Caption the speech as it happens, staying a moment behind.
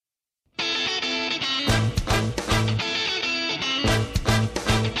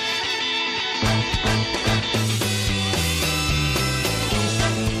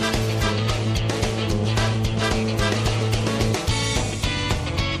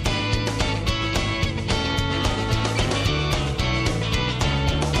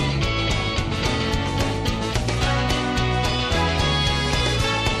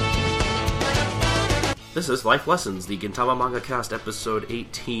This is Life Lessons, the Gintama Manga Cast, episode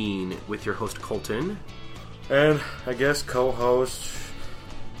 18, with your host Colton. And, I guess, co-host...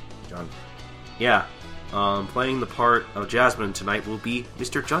 Jon. Yeah. Playing the part of Jasmine tonight will be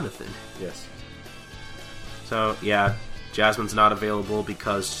Mr. Jonathan. Yes. So, yeah, Jasmine's not available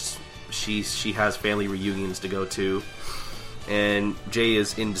because she has family reunions to go to. And Jay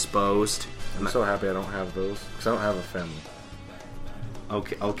is indisposed. I'm so happy I don't have those, because I don't have a family.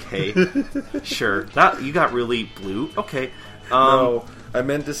 Okay. Sure. That you got really blue. Okay. No, I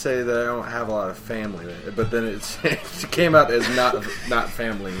meant to say that I don't have a lot of family, but then it came out as not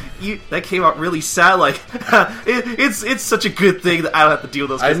family. That came out really sad. Like it's such a good thing that I don't have to deal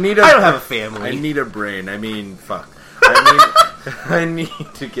with those. I don't have a family. I need a brain. I mean, fuck. I need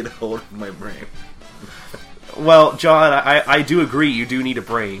to get a hold of my brain. Well, John, I do agree. You do need a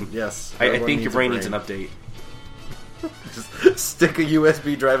brain. Yes. I think your brain needs an update. Just stick a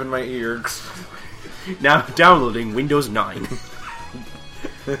USB drive in my ear. Now downloading Windows 9.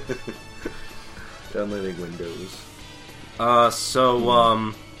 Downloading Windows.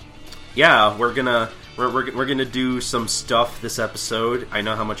 Yeah, we're gonna do some stuff this episode. I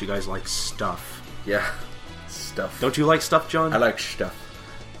know how much you guys like stuff. Yeah, stuff. Don't you like stuff, John? I like stuff.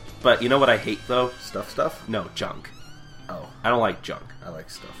 But you know what I hate though? Stuff? No, junk. Oh, I don't like junk. I like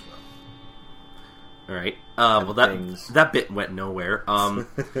stuff though. All right. Well, that bit went nowhere. We're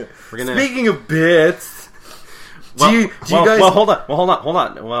gonna. Speaking of bits, well, do you guys? Well, hold on.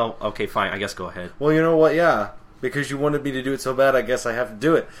 Well, okay, fine. I guess go ahead. Well, you know what? Yeah, because you wanted me to do it so bad, I guess I have to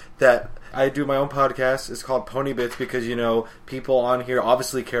do it. That I do my own podcast. It's called Pony Bits because people on here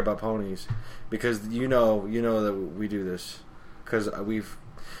obviously care about ponies because you know that we do this because we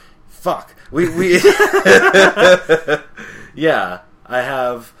yeah. I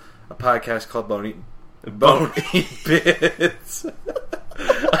have a podcast called Pony Bits.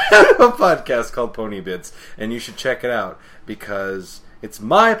 I have a podcast called Pony Bits, and you should check it out because it's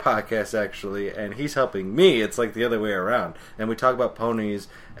my podcast actually, and he's helping me. It's like the other way around, and we talk about ponies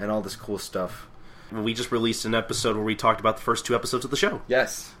and all this cool stuff. We just released an episode where we talked about the first 2 episodes of the show.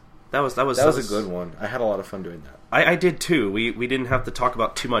 Yes, that was a good one. I had a lot of fun doing that. I did too. We didn't have to talk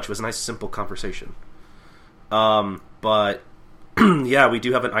about too much. It was a nice, simple conversation. But yeah, we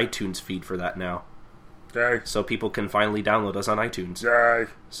do have an iTunes feed for that now. Yay. So people can finally download us on iTunes.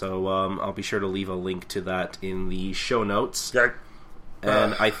 Yay. So I'll be sure to leave a link to that in the show notes. Yay.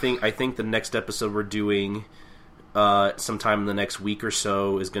 And I think the next episode we're doing sometime in the next week or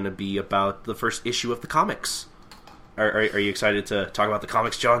so is going to be about the first issue of the comics. Are you excited to talk about the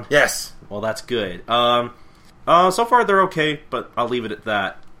comics, John? Yes. Well, that's good. So far they're okay, but I'll leave it at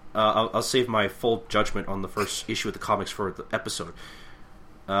that. I'll save my full judgment on the first issue of the comics for the episode.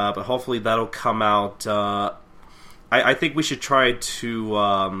 But hopefully that'll come out. I think we should try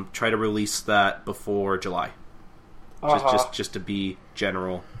to release that before July. Just to be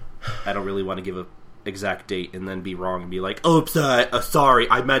general. I don't really want to give a exact date and then be wrong and be like, "Oh, sorry,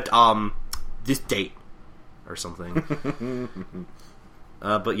 I meant this date," or something.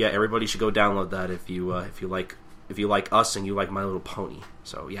 But yeah, everybody should go download that if you like us and you like My Little Pony.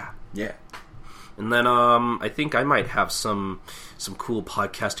 So yeah. And then I think I might have some cool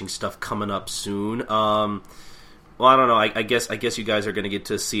podcasting stuff coming up soon. Well, I don't know. I guess you guys are going to get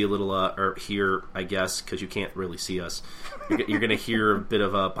to see a little or hear, I guess, because you can't really see us. You're going to hear a bit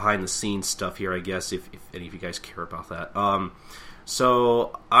of behind the scenes stuff here, I guess, if any of you guys care about that.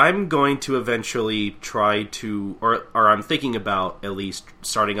 So I'm going to eventually try to, or I'm thinking about at least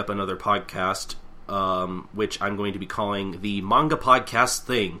starting up another podcast. Which I'm going to be calling the Manga Podcast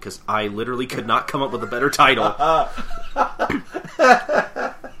Thing, because I literally could not come up with a better title.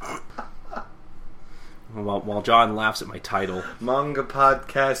 While John laughs at my title. Manga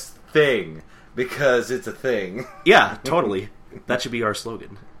Podcast Thing, because it's a thing. Yeah, totally. That should be our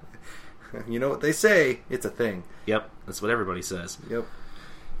slogan. You know what they say, it's a thing. Yep, that's what everybody says. Yep.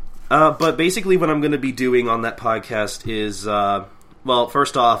 But basically what I'm going to be doing on that podcast is... well,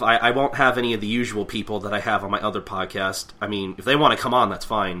 first off, I won't have any of the usual people that I have on my other podcast. I mean, if they want to come on, that's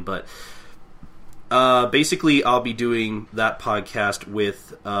fine. But basically, I'll be doing that podcast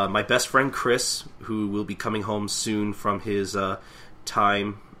with my best friend Chris, who will be coming home soon from his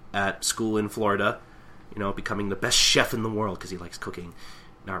time at school in Florida. Becoming the best chef in the world because he likes cooking.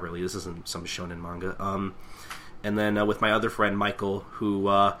 Not really. This isn't some shonen manga. And then with my other friend Michael, who...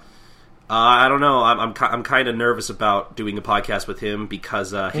 I don't know. I'm kind of nervous about doing a podcast with him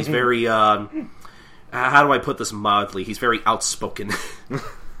because he's very. How do I put this mildly? He's very outspoken.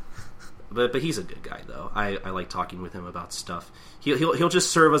 but he's a good guy though. I like talking with him about stuff. He'll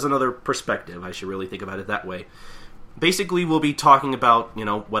just serve as another perspective. I should really think about it that way. Basically, we'll be talking about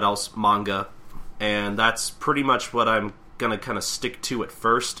what else manga and that's pretty much what I'm gonna kind of stick to at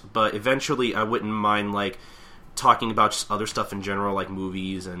first. But eventually, I wouldn't mind like talking about just other stuff in general, like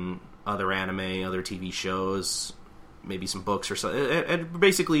movies and other anime, other TV shows, maybe some books or something, and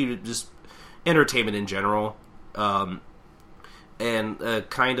basically just entertainment in general. And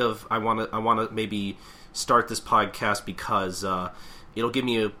kind of, I want to maybe start this podcast because it'll give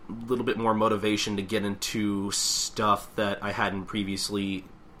me a little bit more motivation to get into stuff that I hadn't previously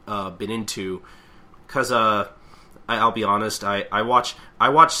been into. Because I'll be honest, I watch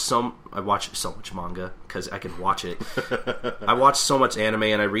so much manga because I can watch it. I watch so much anime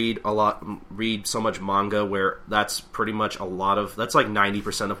and I read so much manga where that's pretty much that's like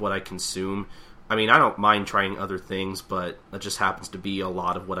 90% of what I consume. I mean, I don't mind trying other things, but that just happens to be a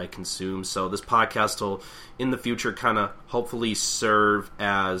lot of what I consume. So this podcast will, in the future, kind of hopefully serve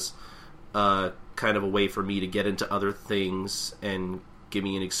as kind of a way for me to get into other things and give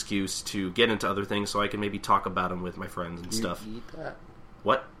me an excuse to get into other things so I can maybe talk about them with my friends and stuff. You eat that?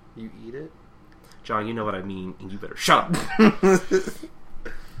 What? You eat it? John, you know what I mean, and you better shut up.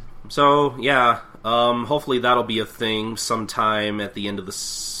 So, yeah, hopefully that'll be a thing sometime at the end of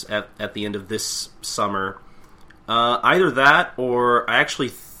this summer. Either that, or I actually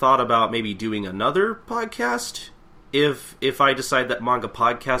thought about maybe doing another podcast if I decide that manga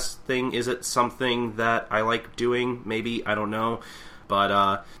podcast thing isn't something that I like doing. Maybe, I don't know.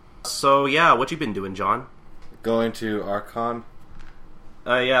 But, so yeah, what you been doing, John? Going to Archon.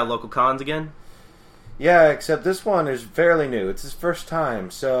 Yeah, local cons again? Yeah, except this one is fairly new. It's his first time,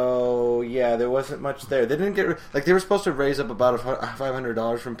 so yeah, there wasn't much there. They didn't get they were supposed to raise up about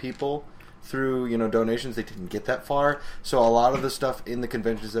 $500 from people through donations. They didn't get that far, so a lot of the stuff in the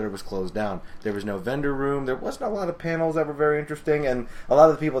convention center was closed down. There was no vendor room. There wasn't a lot of panels that were very interesting, and a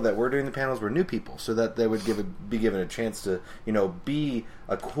lot of the people that were doing the panels were new people, so that they would be given a chance to be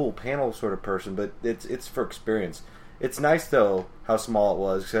a cool panel sort of person. But it's for experience. It's nice, though, how small it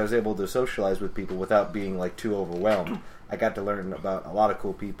was, because I was able to socialize with people without being, like, too overwhelmed. I got to learn about a lot of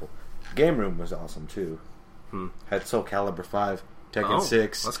cool people. Game room was awesome, too. Had Soul Calibur 5, Tekken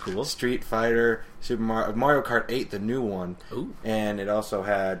 6, that's cool. Street Fighter, Super Mario Kart 8, the new one. Ooh. And it also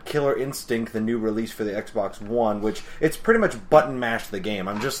had Killer Instinct, the new release for the Xbox One, which it's pretty much button mash the game.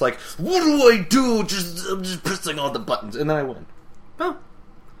 I'm just like, what do I do? I'm just pressing all the buttons, and then I win. Oh.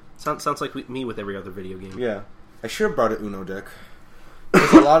 Sounds like me with every other video game. Yeah. I should have brought an Uno deck.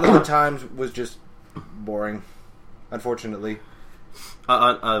 Because a lot of the times was just boring, unfortunately.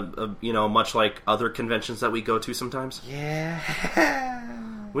 Much like other conventions that we go to sometimes.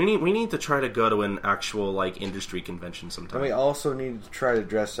 Yeah. We need to try to go to an actual like industry convention sometime. And we also need to try to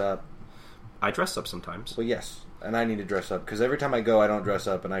dress up. I dress up sometimes. Well, yes, and I need to dress up because every time I go, I don't dress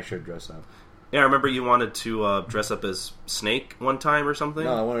up, and I should dress up. Yeah, I remember you wanted to dress up as Snake one time or something.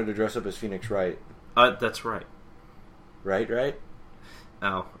 No, I wanted to dress up as Phoenix Wright. That's right. Right?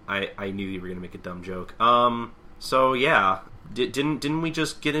 Oh, I knew you were going to make a dumb joke. So yeah, didn't we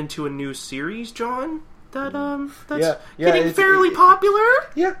just get into a new series, John? That's getting fairly popular.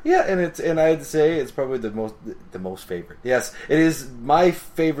 Yeah, and I'd say it's probably the most favorite. Yes, it is my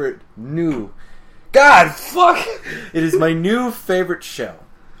favorite new. God, fuck! It is my new favorite show.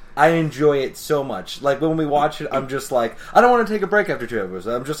 I enjoy it so much. Like, when we watch it, I'm just like, I don't want to take a break after 2 episodes.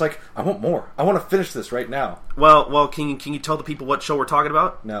 I'm just like, I want more. I want to finish this right now. Well, can you tell the people what show we're talking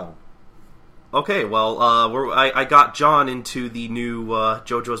about? No. Okay, well, I got John into the new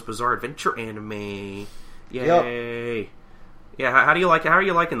JoJo's Bizarre Adventure anime. Yay! Yep. Yeah, how are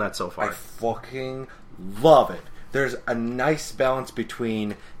you liking that so far? I fucking love it. There's a nice balance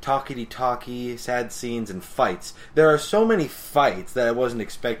between talky-talky, sad scenes, and fights. There are so many fights that I wasn't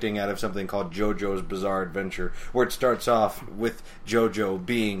expecting out of something called JoJo's Bizarre Adventure, where it starts off with JoJo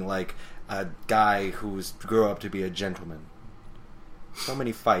being like a guy who's grew up to be a gentleman. So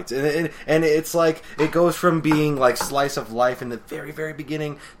many fights. And it's like, it goes from being like slice of life in the very, very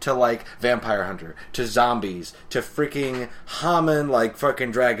beginning to like Vampire Hunter, to zombies, to freaking Haman like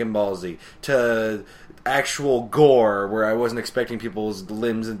fucking Dragon Ball Z, to actual gore where I wasn't expecting people's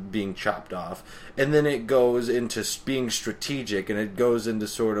limbs being chopped off. And then it goes into being strategic, and it goes into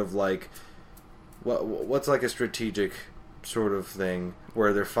sort of like, what's like a strategic sort of thing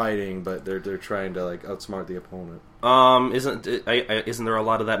where they're fighting, but they're trying to like outsmart the opponent. Isn't there a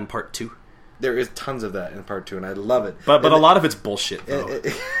lot of that in part 2? There is tons of that in part 2, and I love it. But a lot of it's bullshit, though.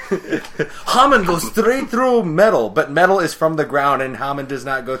 Hammond goes straight through metal, but metal is from the ground, and Hammond does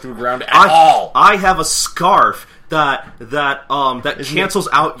not go through ground at all. I have a scarf that cancels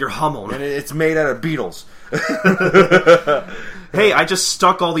out your Hummel. And it's made out of beetles. Hey, I just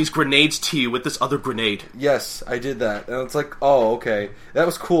stuck all these grenades to you with this other grenade. Yes, I did that. And it's like, oh, okay. That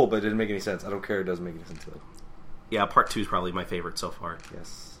was cool, but it didn't make any sense. I don't care. It doesn't make any sense, though. Yeah, part 2 is probably my favorite so far.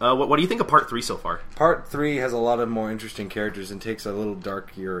 Yes. What do you think of part 3 so far? Part 3 has a lot of more interesting characters and takes a little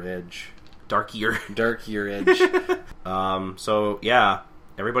darkier edge. Darkier edge. So, yeah.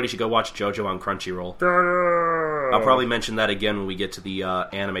 Everybody should go watch Jojo on Crunchyroll. I'll probably mention that again when we get to the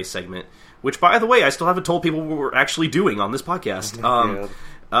anime segment. Which, by the way, I still haven't told people what we're actually doing on this podcast.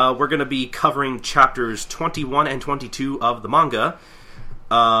 We're going to be covering chapters 21 and 22 of the manga.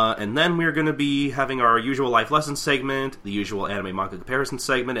 And then we're going to be having our usual life lesson segment, the usual anime manga comparison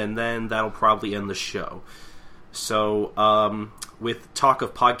segment, and then that'll probably end the show. So, with talk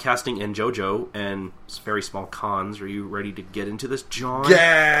of podcasting and JoJo and very small cons, are you ready to get into this, John?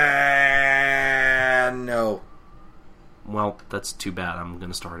 Yeah, no. Well, that's too bad. I'm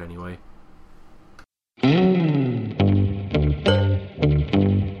going to start anyway.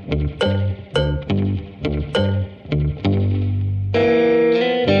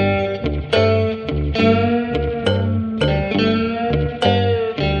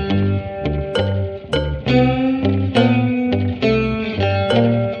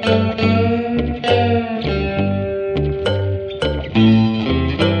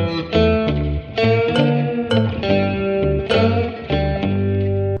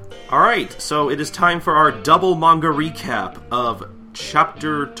 So it is time for our double manga recap of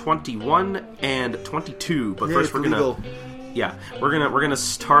chapter 21 and 22. But first we're gonna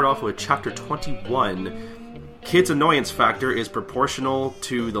start off with chapter 21. Kids' annoyance factor is proportional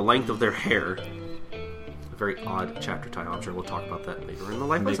to the length of their hair. A very odd chapter title. I'm sure we'll talk about that later in the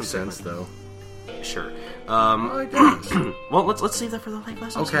life lesson. Makes sense, though. Sure. I guess. Well, let's save that for the life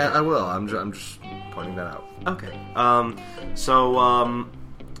lesson. Okay, I will. I'm just pointing that out. Okay.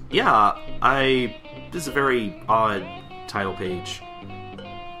 Yeah, this is a very odd title page.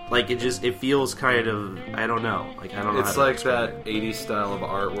 Like, it feels kind of, I don't know. Like, I don't know. It's like that 80s style of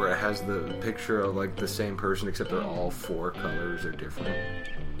art where it has the picture of, like, the same person, except they're all 4 colors are different.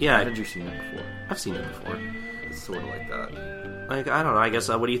 Yeah. Haven't you seen it before? I've seen it before. It's sort of like that. Like, I don't know. I guess,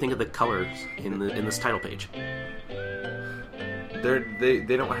 what do you think of the colors in this title page?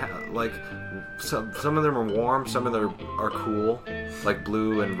 They don't have, like, some of them are warm, some of them are cool, like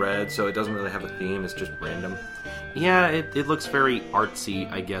blue and red, so it doesn't really have a theme, it's just random. Yeah, it looks very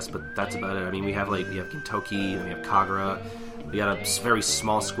artsy, I guess, but that's about it. I mean, we have Gintoki, and we have Kagura, we got a very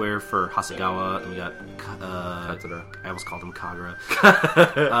small square for Hasegawa, and we got, Katsura. I almost called him Kagura.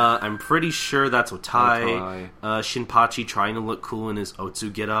 I'm pretty sure that's Otai. Shinpachi trying to look cool in his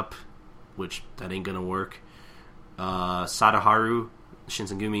Otsu getup, which, that ain't gonna work. Sadaharu,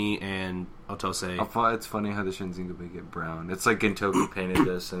 Shinsengumi, and Otose. It's funny how the Shinsengumi get brown. It's like Gintoki painted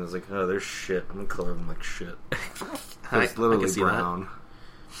this, and it's like, oh, they're shit. I'm gonna color them like shit. It's literally brown.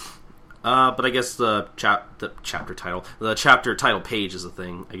 But I guess the chapter title page is a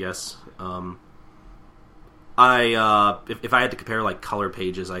thing, I guess. If I had to compare, like, color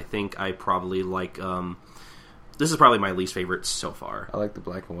pages, I think I probably like, this is probably my least favorite so far. I like the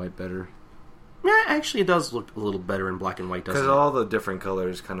black and white better. Yeah, actually, it does look a little better in black and white, doesn't it? Because all the different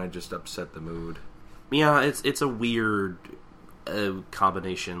colors kind of just upset the mood. Yeah, it's a weird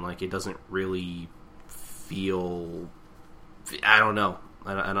combination. Like, it doesn't really feel... I don't know.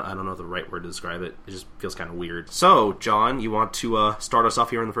 I don't know the right word to describe it. It just feels kind of weird. So, John, you want to start us off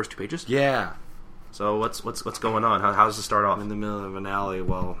here in the first 2 pages? Yeah. So what's going on? How does it start off? I'm in the middle of an alley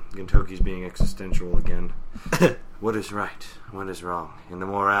while Gintoki's being existential again. What is right? What is wrong? In the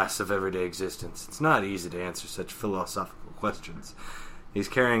morass of everyday existence, it's not easy to answer such philosophical questions. He's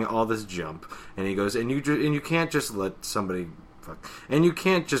carrying all this jump, and he goes, and you can't just let somebody... Fuck. And you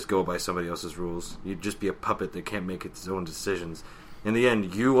can't just go by somebody else's rules. You'd just be a puppet that can't make its own decisions. In the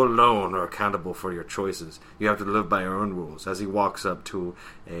end, you alone are accountable for your choices. You have to live by your own rules. As he walks up to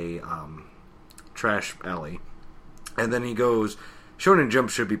a trash alley, and then he goes, Shonen Jump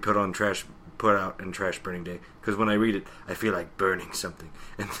should be put out in trash burning day, because when I read it, I feel like burning something.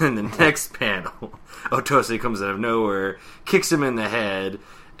 And then the next panel, Otose comes out of nowhere, kicks him in the head,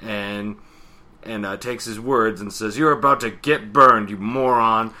 and takes his words and says, "You're about to get burned, you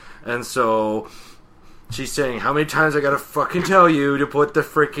moron." And so she's saying, how many times I gotta fucking tell you to put the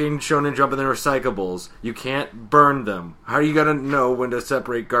freaking Shonen Jump in the recyclables? You can't burn them. How are you gonna know when to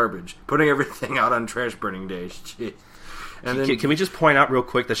separate garbage? Putting everything out on trash burning day. Shit. And then, can we just point out real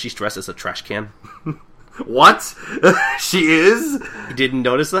quick that she's dressed as a trash can? What? She is? You didn't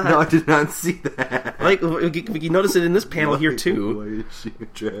notice that? No, I did not see that. Like, you notice it in this panel here, too. Why is she a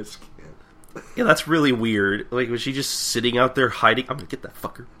trash can? Yeah, that's really weird. Like, was she just sitting out there hiding? I'm gonna get that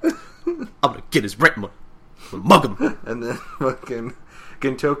fucker. I'm gonna get his rent money. I'm gonna mug him. And then fucking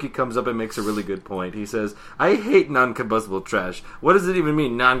Gintoki comes up and makes a really good point. He says, I hate non-combustible trash. What does it even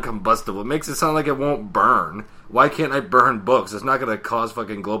mean, non-combustible? It makes it sound like it won't burn. Why can't I burn books? It's not going to cause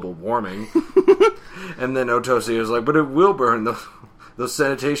fucking global warming. And then Otoshi is like, but it will burn. Those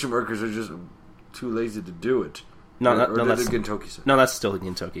sanitation workers are just too lazy to do it. No, that's Gintoki say? No, that's still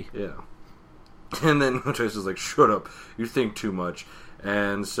Gintoki. Yeah. And then Otoshi is like, shut up. You think too much.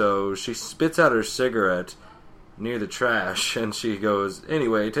 And so she spits out her cigarette near the trash, and she goes,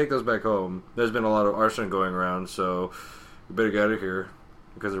 anyway, take those back home. There's been a lot of arson going around, so we better get out of here,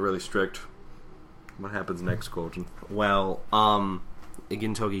 because they're really strict. What happens next, Colton? Well,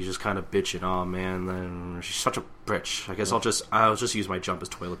 Gintoki's just kind of bitching, oh man, then she's such a bitch. I guess I'll just use my jump as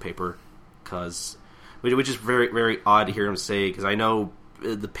toilet paper, which is very, very odd to hear him say, because I know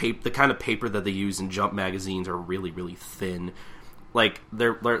the kind of paper that they use in Jump magazines are really, really thin. Like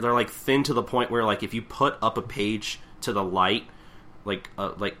they're like thin to the point where, like, if you put up a page to the light, like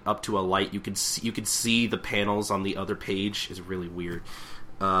up to a light, you could see the panels on the other page. It's really weird.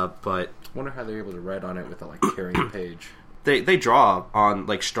 But I wonder how they're able to write on it without like carrying the page. They draw on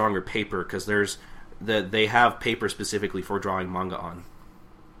like stronger paper because they have paper specifically for drawing manga on.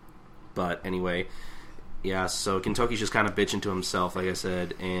 But anyway, yeah. So Gintoki's just kind of bitching to himself, like I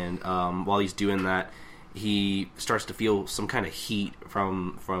said, and while he's doing that, he starts to feel some kind of heat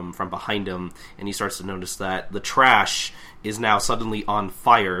from behind him, and he starts to notice that the trash is now suddenly on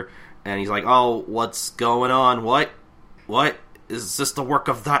fire, and he's like, oh, what's going on? What? Is this the work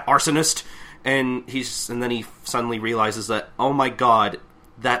of that arsonist? And then he suddenly realizes that, oh my god,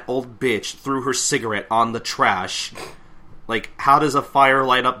 that old bitch threw her cigarette on the trash. Like, how does a fire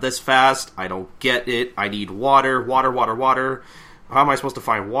light up this fast? I don't get it. I need water. How am I supposed to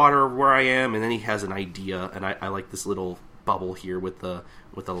find water where I am? And then he has an idea, and I like this little bubble here with the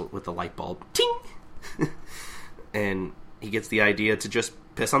light bulb. Ting! And he gets the idea to just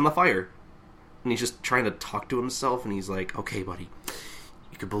piss on the fire. And he's just trying to talk to himself, and he's like, okay, buddy,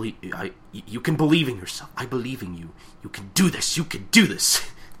 you can believe in yourself. I believe in you. You can do this.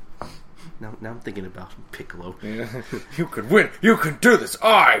 Now I'm thinking about Piccolo. Yeah. You can win. You can do this.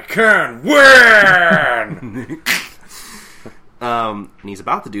 I can win! And he's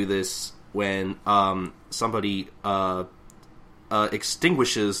about to do this when somebody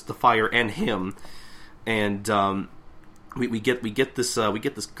extinguishes the fire and him, and we get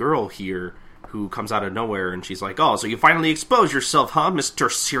this girl here who comes out of nowhere, and she's like, "Oh, so you finally exposed yourself, huh,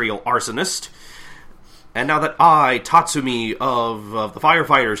 Mr. Serial Arsonist? And now that I, Tatsumi of the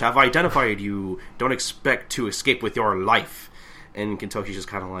firefighters, have identified you, don't expect to escape with your life." And Gintoki's just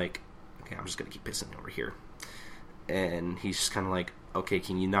kind of like, "Okay, I'm just gonna keep pissing over here." And he's just kind of like, okay,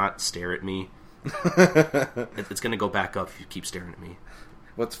 can you not stare at me? It's going to go back up if you keep staring at me.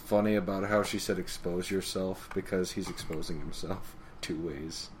 What's funny about how she said expose yourself? Because he's exposing himself 2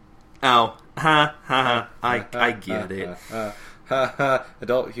 ways. Oh, I get it.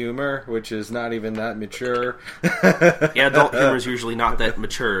 Adult humor, which is not even that mature. Yeah, adult humor is usually not that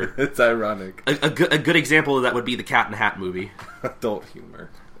mature. It's ironic. A good example of that would be the Cat in the Hat movie. Adult humor.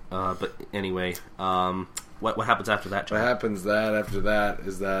 But anyway, what happens after that, John? What happens after that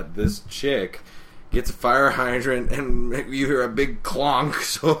is that this chick gets a fire hydrant and you hear a big clonk,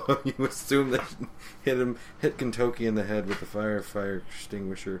 so you assume that hit Gintoki in the head with the fire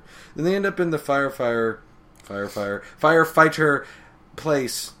extinguisher. Then they end up in the firefighter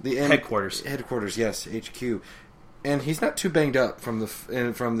place, the headquarters, yes, HQ. And he's not too banged up from the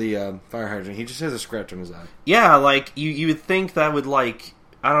fire hydrant. He just has a scratch on his eye. Yeah, like you would think that would, like,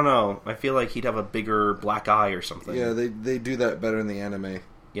 I don't know. I feel like he'd have a bigger black eye or something. Yeah, they do that better in the anime.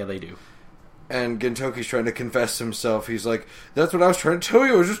 Yeah, they do. And Gintoki's trying to confess himself. He's like, "That's what I was trying to tell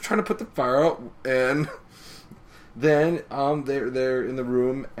you. I was just trying to put the fire out." And then they're in the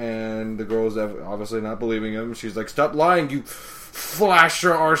room, and the girl's obviously not believing him. She's like, "Stop lying, you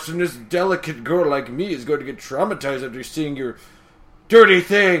flasher arsonist! Delicate girl like me is going to get traumatized after seeing your dirty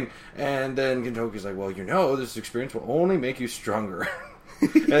thing." And then Gintoki's like, "Well, this experience will only make you stronger."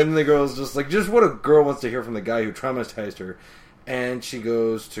 And the girl's just like, just what a girl wants to hear from the guy who traumatized her. And she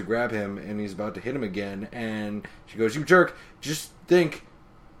goes to grab him, and he's about to hit him again. And she goes, "You jerk, you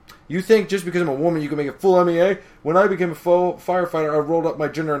think just because I'm a woman you can make a full MEA? When I became a full firefighter, I rolled up my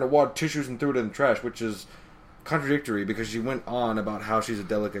gender into wad tissues and threw it in the trash," which is contradictory because she went on about how she's a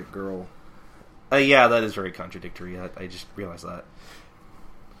delicate girl. Yeah, that is very contradictory. I just realized that.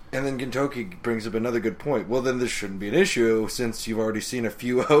 And then Gintoki brings up another good point. Well, then this shouldn't be an issue since you've already seen a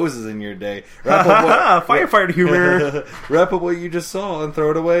few hoses in your day. Firefighter humor. Wrap up what you just saw and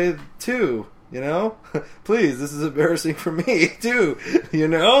throw it away too. You know? Please, this is embarrassing for me too. You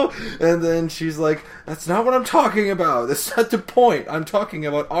know? And then she's like, "That's not what I'm talking about. That's not the point. I'm talking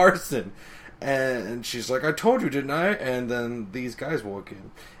about arson." And she's like, "I told you, didn't I?" And then these guys walk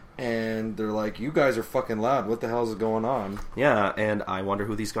in. And they're like, "You guys are fucking loud. What the hell is going on?" Yeah, and I wonder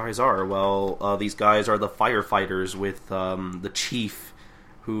who these guys are. Well, these guys are the firefighters with the chief,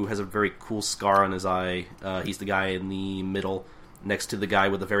 who has a very cool scar on his eye. He's the guy in the middle, next to the guy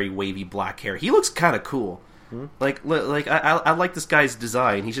with the very wavy black hair. He looks kind of cool. Hmm? I like this guy's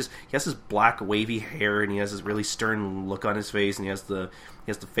design. He has this black wavy hair, and he has this really stern look on his face, and he has the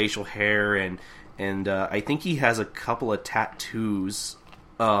facial hair, and I think he has a couple of tattoos.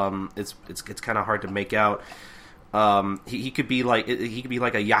 It's kind of hard to make out. He could be like a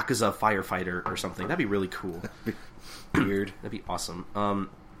Yakuza firefighter or something. That'd be really cool. Weird. That'd be awesome.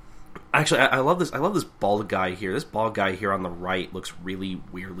 Actually, I love this. I love this bald guy here. This bald guy here on the right looks really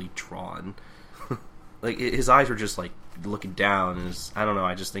weirdly drawn. Like his eyes are just like looking down, and I don't know.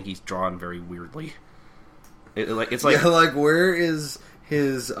 I just think he's drawn very weirdly. It's like where is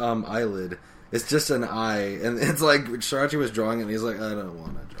his eyelid? It's just an eye, and it's like Shirachi was drawing it, and he's like, "I don't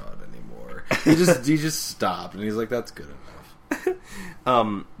want to draw it anymore." He just stopped, and he's like, "That's good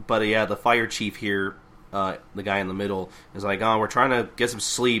enough." But yeah, the fire chief here, the guy in the middle, is like, "Oh, we're trying to get some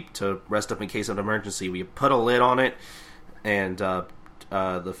sleep to rest up in case of an emergency. We put a lid on it," and the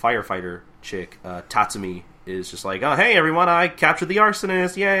firefighter chick, Tatsumi, is just like, "Oh, hey everyone, I captured the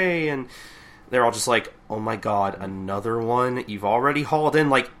arsonist, yay!" And they're all just like, "Oh my god, another one? You've already hauled in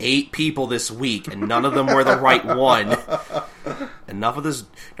like 8 people this week, and none of them were the right one. Enough of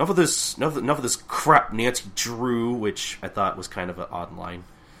this crap, Nancy Drew," which I thought was kind of an odd line.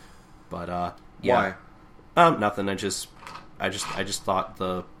 But yeah, why? Nothing. I just thought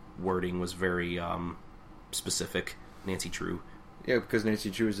the wording was very specific. Nancy Drew. Yeah, because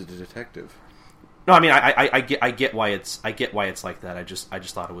Nancy Drew is a detective. No, I mean I get why it's like that. I just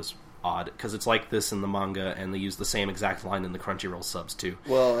thought it was odd because it's like this in the manga, and they use the same exact line in the Crunchyroll subs too.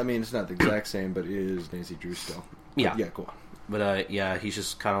 Well, I mean, it's not the exact same, but it is Nancy Drew still. Yeah, yeah, cool. But yeah, he's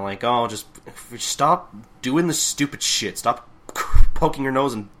just kind of like, "Oh, just stop doing this stupid shit. Stop poking your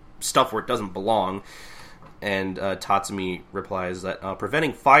nose in stuff where it doesn't belong." And Tatsumi replies that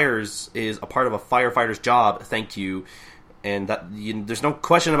preventing fires is a part of a firefighter's job. Thank you. And that there's no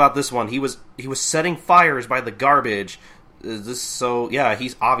question about this one. He was setting fires by the garbage. So yeah,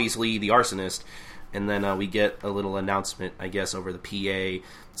 he's obviously the arsonist. And then we get a little announcement, I guess, over the PA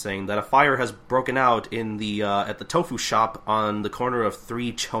saying that a fire has broken out in the at the tofu shop on the corner of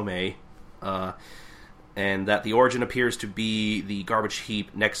 3 Chome, and that the origin appears to be the garbage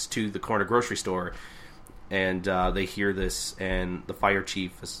heap next to the corner grocery store. And they hear this, and the fire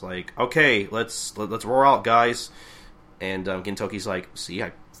chief is like, "Okay, let's roar out, guys." And Gintoki's like, "See,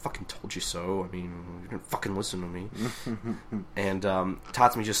 I fucking told you so. I mean, you didn't fucking listen to me." And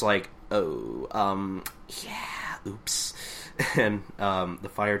Tatsumi's just like, "Oh, yeah, oops." And the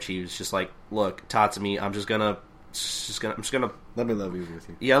fire chief is just like, "Look, Tatsumi, I'm just gonna let me level with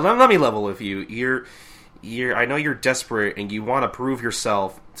you." Yeah, let me level with you. You're I know you're desperate and you want to prove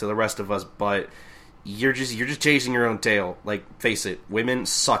yourself to the rest of us, but you're just chasing your own tail. Like, face it, women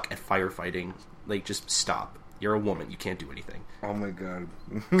suck at firefighting. Like, just stop. You're a woman. You can't do anything. Oh my god.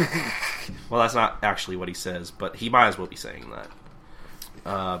 Well, that's not actually what he says, but he might as well be saying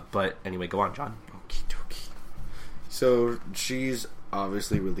that. But anyway, go on, John. Okie dokie. So she's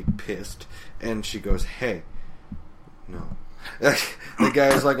obviously really pissed, and she goes, "Hey, no." The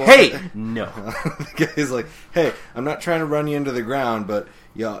guy's like, well, "Hey, no." The guy's like, "Hey, I'm not trying to run you into the ground, but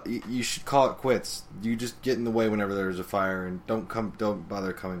yeah, you should call it quits. You just get in the way whenever there's a fire, and don't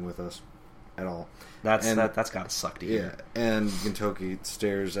bother coming with us at all." That's gotta suck to hear. Yeah, and Gintoki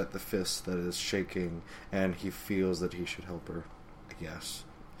stares at the fist that is shaking, and he feels that he should help her. I guess.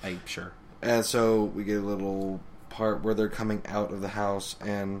 I'm sure. And so we get a little part where they're coming out of the house,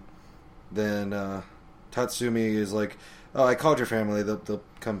 and then Tatsumi is like, "Oh, I called your family. They'll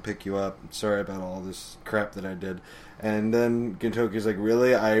come pick you up. Sorry about all this crap that I did." And then Gintoki's like,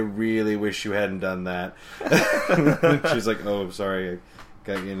 "Really? I really wish you hadn't done that." She's like, "Oh, sorry. I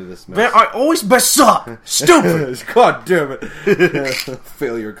got you into this mess. Man, I always mess up! Stupid!" God damn it.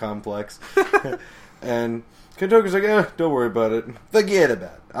 Failure complex. And Gintoki's like, don't worry about it. Forget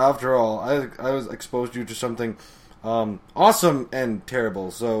about it. After all, I was exposed you to something awesome and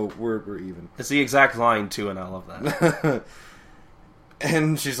terrible, so we're even. It's the exact line, too, and I love that.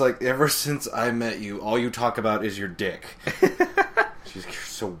 And she's like, ever since I met you, all you talk about is your dick. She's like, you're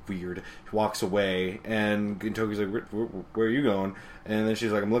so weird. She walks away, and Gintoki's like, where are you going? And then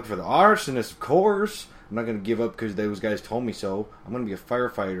she's like, I'm looking for the arsonist, of course. I'm not going to give up because those guys told me so. I'm going to be a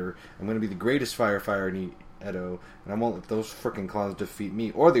firefighter. I'm going to be the greatest firefighter in Edo, and I won't let those frickin' clowns defeat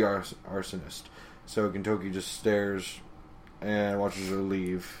me or the arsonist. So Gintoki just stares and watches her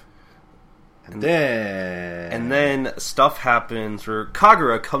leave. And then stuff happens where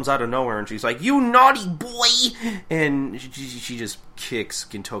Kagura comes out of nowhere and she's like, "You naughty boy!" And she just kicks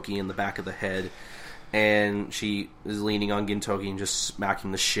Gintoki in the back of the head, and she is leaning on Gintoki and just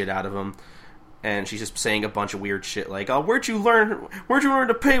smacking the shit out of him. And she's just saying a bunch of weird shit like, "Oh, where'd you learn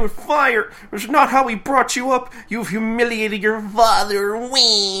to play with fire? It's not how we brought you up. You've humiliated your father."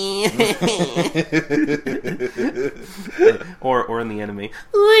 Wee. or in the anime,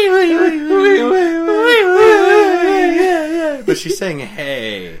 but she's saying,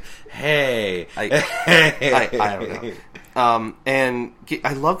 "Hey." I don't know. And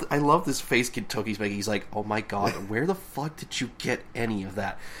I love this face Gintoki's making. He's like, "Oh my god, where the fuck did you get any of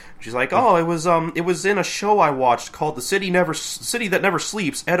that?" She's like, "Oh, it was in a show I watched called The City That Never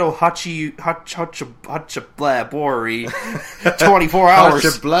Sleeps, Edo Hacha blah Bori, 24 hours.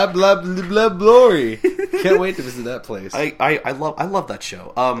 Hacha blah blah blah blah glory." Can't wait to visit that place. I love that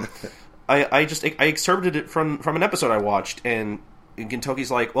show. I excerpted it from an episode I watched, and Gintoki's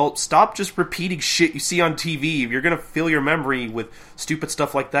like, "Well, stop just repeating shit you see on TV. If you're gonna fill your memory with stupid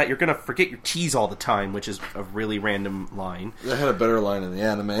stuff like that, you're gonna forget your keys all the time," which is a really random line. They had a better line in the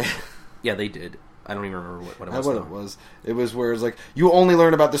anime. Yeah, they did. I don't even remember what it was. It was where it's like, you only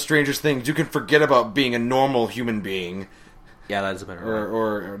learn about the strangest things. You can forget about being a normal human being. Yeah, that is a better line.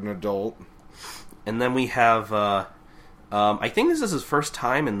 Or an adult. And then we have, I think this is his first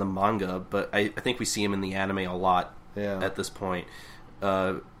time in the manga, but I think we see him in the anime a lot at this point.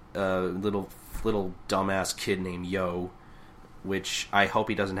 Little dumbass kid named Yo, which I hope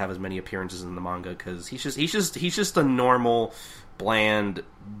he doesn't have as many appearances in the manga, because he's just a normal, bland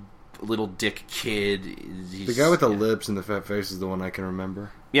little dick kid. The guy with the lips and the fat face is the one I can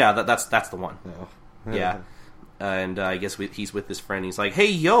remember. Yeah, that's the one. Oh. Yeah, and I guess he's with his friend. He's like, "Hey,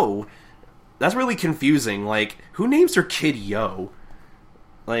 Yo." That's really confusing. Like, who names their kid Yo?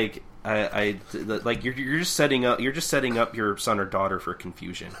 Like, like you're just setting up your son or daughter for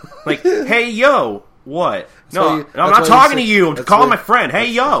confusion. Like, "Hey, Yo, what?" I'm not talking to you. I'm calling my friend. "Hey,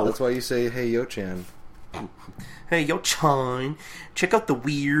 Yo." That's why you say, "Hey, Yo-chan." "Hey, Yo-chan, check out the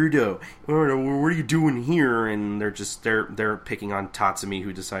weirdo. What are you doing here?" And they're picking on Tatsumi,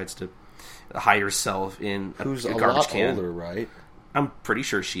 who decides to hide herself in a garbage can. Who's a lot older, right? I'm pretty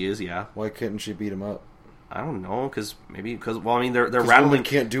sure she is. Yeah. Why couldn't she beat him up? I don't know, because well, I mean, they're rattling. Women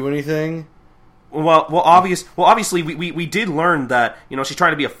can't do anything. Well, obviously, we did learn that, you know, she's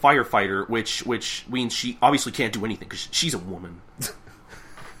trying to be a firefighter, which means she obviously can't do anything because she's a woman.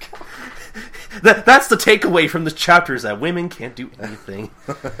 That's the takeaway from this chapter, is that women can't do anything.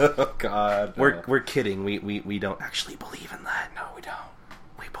 Oh, God, no. We're kidding. We don't actually believe in that. No, we don't.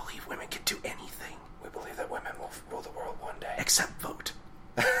 We believe women can do anything. We believe that women will rule the world one day, except vote.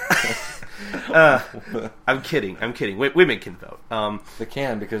 I'm kidding. Women can vote. They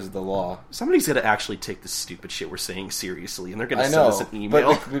can because of the law. Somebody's gonna actually take this stupid shit we're saying seriously, and they're gonna send us an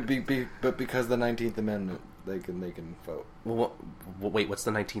email. But because the 19th Amendment, they can vote. Well, wait, what's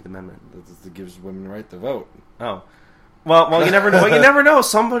the 19th Amendment? That gives women the right to vote. Oh. Well, you never know. You never know.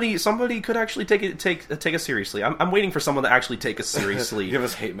 Somebody could actually take us seriously. I'm waiting for someone to actually take us seriously. Give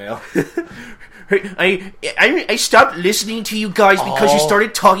us hate mail. I stopped listening to you guys because you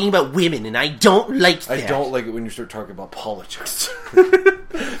started talking about women, and I don't like that. I don't like it when you start talking about politics.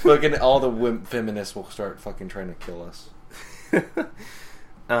 Fucking all the feminists will start fucking trying to kill us.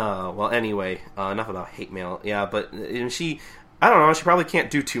 Well, anyway, enough about hate mail. Yeah, but I don't know, she probably can't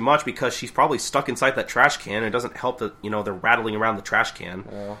do too much because she's probably stuck inside that trash can, and it doesn't help that, you know, they're rattling around the trash can.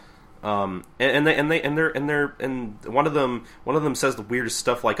 Oh. And one of them says the weirdest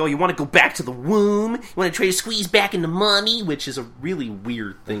stuff, like, "Oh, you want to go back to the womb? You want to try to squeeze back into mommy?" Which is a really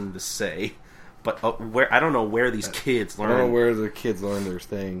weird thing to say. But I don't know where these kids learn. I don't know where the kids learn their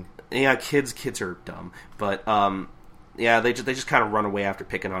thing. Yeah, kids are dumb. But yeah, they just kind of run away after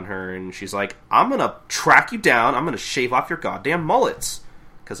picking on her, and she's like, "I'm gonna track you down. I'm gonna shave off your goddamn mullets,"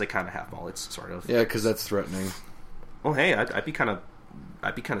 because they kind of have mullets, sort of. Yeah, because that's threatening. Well, hey, I'd be kind of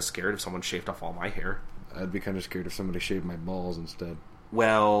scared if someone shaved off all my hair. I'd be kind of scared if somebody shaved my balls instead.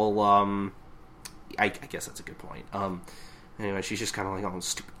 Well, I guess that's a good point. Anyway, she's just kind of like, "Oh,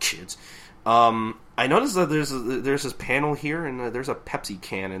 stupid kids." I noticed that there's this panel here, and there's a Pepsi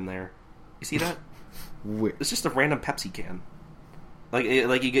can in there. You see that? Wait. It's just a random Pepsi can. Like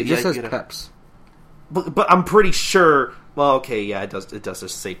you get. It just says Peps. But I'm pretty sure. Well, okay, yeah, it does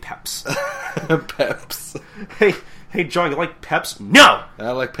just say Peps. Peps. Hey, John, you like Peps? No!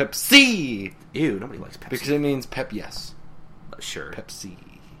 I like Pepsi! Ew, nobody likes Pepsi. Because it means Pep, yes. Sure. Pepsi.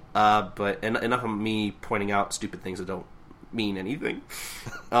 But enough of me pointing out stupid things that don't mean anything.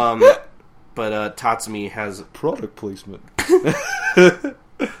 But Tatsumi has... Product placement.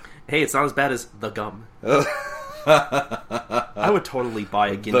 Hey, it's not as bad as the gum. I would totally buy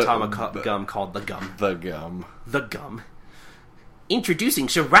a Gintama gum called the gum. The gum. The gum. Introducing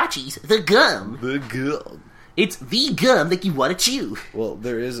Shirachi's The Gum. The gum. It's the gum that you want to chew. Well,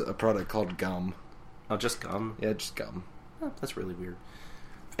 there is a product called gum. Oh, just gum? Yeah, just gum. Oh, that's really weird.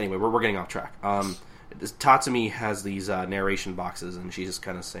 Anyway, we're getting off track. Tatsumi has these narration boxes, and she's just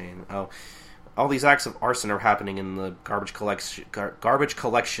kind of saying, "Oh, all these acts of arson are happening in the garbage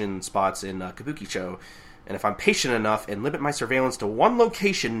collection spots in Kabukicho. And if I'm patient enough and limit my surveillance to one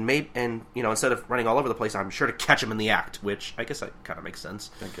location, and instead of running all over the place, I'm sure to catch him in the act." Which I guess that kind of makes sense.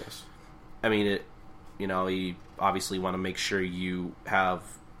 I guess. I mean, you obviously want to make sure you have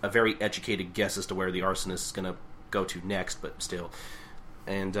a very educated guess as to where the arsonist is going to go to next, but still.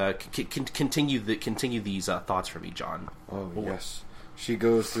 And continue these thoughts for me, John. Oh, yes. She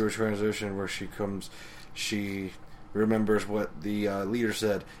goes through a transition where she remembers what the leader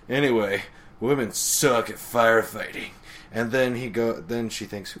said. Anyway, women suck at firefighting. And then she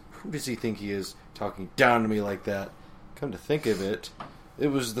thinks, who does he think he is talking down to me like that? Come to think of it, it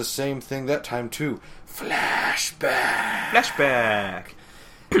was the same thing that time too. Flashback.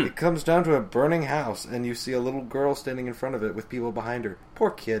 It comes down to a burning house, and you see a little girl standing in front of it with people behind her.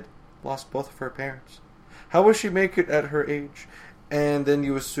 Poor kid. Lost both of her parents. How will she make it at her age? And then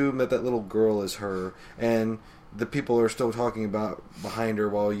you assume that little girl is her, and the people are still talking about behind her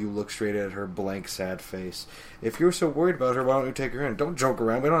while you look straight at her blank, sad face. If you're so worried about her, why don't you take her in? Don't joke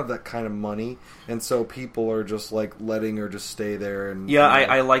around. We don't have that kind of money. And so people are just, letting her just stay there. And yeah,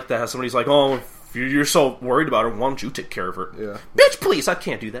 I like that. How somebody's like, oh, if you're so worried about her, why don't you take care of her? Yeah. Bitch, please, I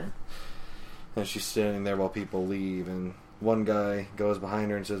can't do that. And she's standing there while people leave, and one guy goes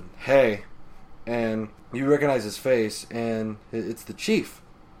behind her and says, "Hey." And you recognize his face, and it's the chief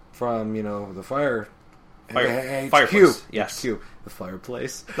from, the fire... Fireplace. Yes. HQ. The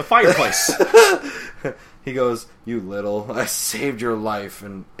fireplace. The fireplace. He goes, "You little, I saved your life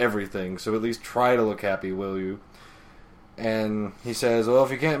and everything, so at least try to look happy, will you?" And he says, "Well,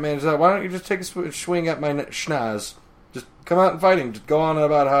 if you can't manage that, why don't you just take a swing at my schnoz? Just come out and fighting. Just go on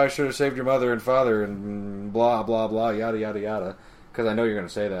about how I should have saved your mother and father and blah, blah, blah, yada, yada, yada. Because I know you're going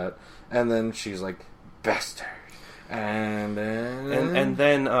to say that." And then she's like, "Bastard." And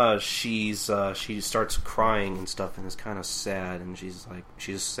then she starts crying and stuff, and is kind of sad, and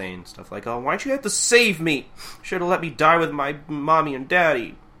she's saying stuff like, "Oh, why'd you have to save me? Should have let me die with my mommy and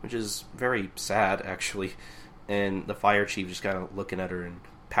daddy," which is very sad, actually. And the fire chief just kind of looking at her and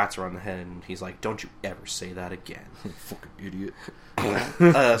pats her on the head, and he's like, "Don't you ever say that again." Fucking idiot.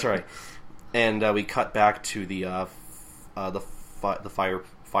 That's right. And we cut back to the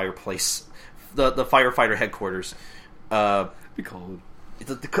fireplace, the firefighter headquarters. Be called.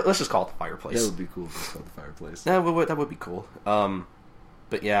 Let's just call it the fireplace. That would be cool if it's called the fireplace. That would be cool.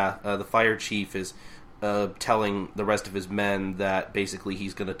 But yeah, the fire chief is telling the rest of his men that basically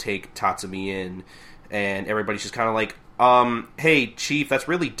he's going to take Tatsumi in, and everybody's just kind of like, "Hey, chief, that's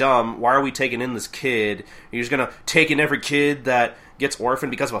really dumb. Why are we taking in this kid? You're just going to take in every kid that gets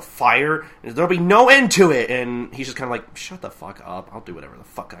orphaned because of a fire? There'll be no end to it." And he's just kind of like, "Shut the fuck up. I'll do whatever the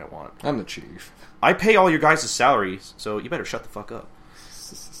fuck I want. I'm the chief. I pay all your guys' salaries, so you better shut the fuck up."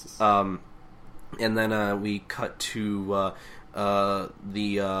 And then we cut to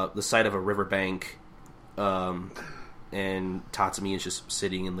the side of a riverbank, and Tatsumi is just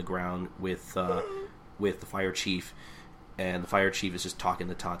sitting in the ground with the fire chief, and the fire chief is just talking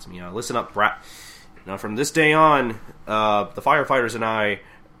to Tatsumi. "Listen up, brat. Now, from this day on, the firefighters and I,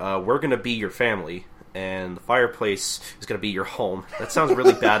 we're going to be your family, and the fireplace is going to be your home." That sounds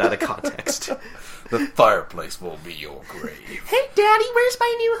really bad out of context. "The fireplace will be your grave." "Hey, Daddy, where's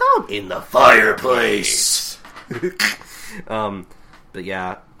my new home?" "In the fireplace." But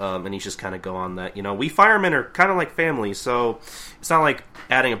yeah, and he's just kind of go on that, we firemen are kind of like family, so it's not like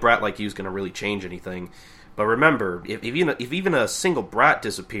adding a brat like you is going to really change anything. But remember, if even a single brat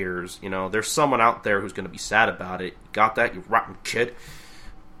disappears, there's someone out there who's going to be sad about it. Got that, you rotten kid?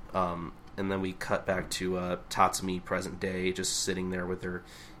 And then we cut back to Tatsumi, present day, just sitting there with her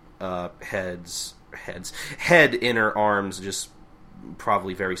head in her arms, just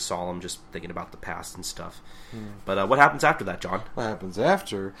probably very solemn, just thinking about the past and stuff. But what happens after that, John? What happens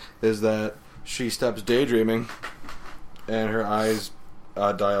after is that she stops daydreaming, and her eyes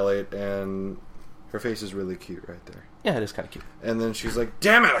dilate, and her face is really cute right there. Yeah, it is kind of cute. And then she's like,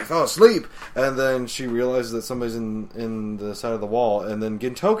 damn it, I fell asleep! And then she realizes that somebody's in the side of the wall, and then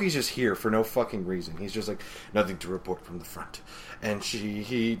Gintoki's just here for no fucking reason. He's just like, nothing to report from the front. And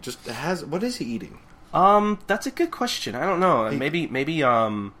he just has... What is he eating? That's a good question. I don't know. Maybe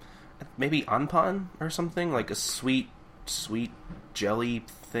anpan or something? Like a sweet jelly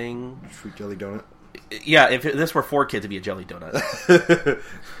thing? Sweet jelly donut? Yeah, if this were for kids, it'd be a jelly donut.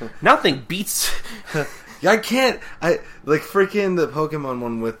 Nothing beats... I can't. Like freaking the Pokemon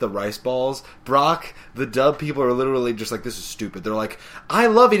one with the rice balls. Brock, the dub people are literally just like, this is stupid. They're like, I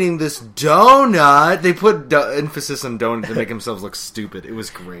love eating this donut. They put emphasis on donut to make themselves look stupid. It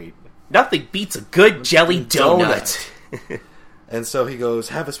was great. Nothing beats a good jelly donut. And so he goes,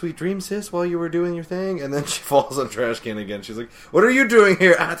 have a sweet dream, sis, while you were doing your thing. And then she falls on trash can again. She's like, what are you doing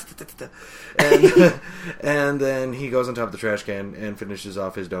here? And then he goes on top of the trash can and finishes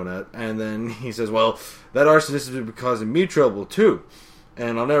off his donut. And then he says, well, that arsonist has been causing me trouble, too.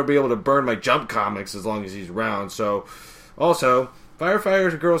 And I'll never be able to burn my Jump comics as long as he's around. So, also,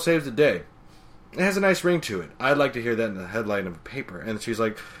 Firefighter's a girl saves the day. It has a nice ring to it. I'd like to hear that in the headline of a paper. And she's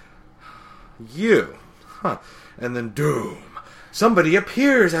like, you. Huh. And then, doom. Somebody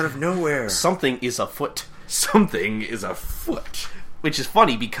appears out of nowhere. Something is afoot. Something is afoot. Which is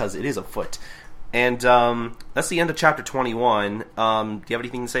funny because it is afoot. And that's the end of chapter 21. Do you have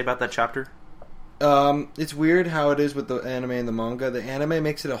anything to say about that chapter? It's weird how it is with the anime and the manga. The anime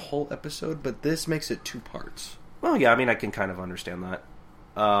makes it a whole episode, but this makes it 2 parts. Well, yeah, I mean, I can kind of understand that.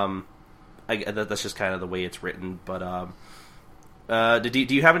 That's just kind of the way it's written, but... do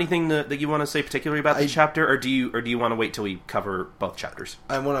you have anything that you want to say particularly about the chapter, or do you want to wait till we cover both chapters?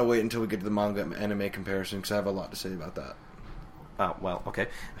 I want to wait until we get to the manga anime comparison because I have a lot to say about that. Oh, well, okay.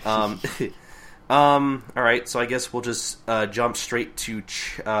 All right, so I guess we'll just jump straight to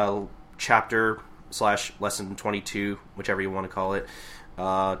chapter / lesson 22, whichever you want to call it.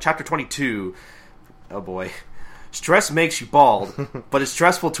 Chapter 22. Oh boy, stress makes you bald, but it's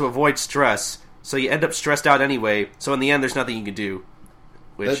stressful to avoid stress. So you end up stressed out anyway. So in the end, there's nothing you can do.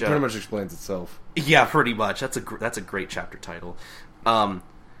 Which, that pretty much explains itself. Yeah, pretty much. That's a great chapter title.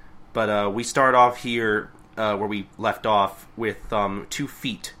 But we start off here where we left off with 2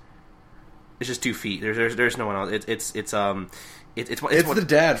 feet. It's just 2 feet. There's no one else. It's the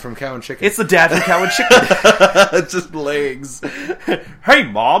dad from Cow and Chicken. It's the dad from Cow and Chicken. It's just legs. Hey,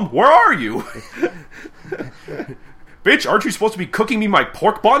 Mom, where are you? Bitch, aren't you supposed to be cooking me my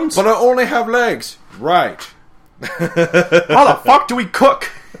pork buns? But I only have legs. Right. How the fuck do we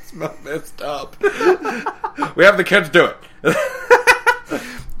cook? That's messed up. We have the kids do it.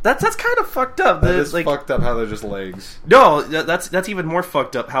 That's kind of fucked up. That is fucked up how they're just legs. No, that's even more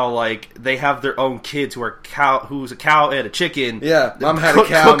fucked up how, like, they have their own kids who's a cow and a chicken. Yeah, Mom had a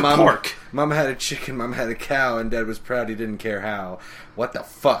cow, pork. Mom had a chicken, Mom had a cow, and Dad was proud he didn't care how. What the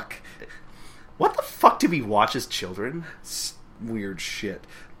fuck? What the fuck did we watch as children? It's weird shit.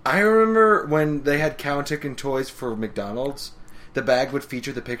 I remember when they had Cow and Chicken toys for McDonald's, the bag would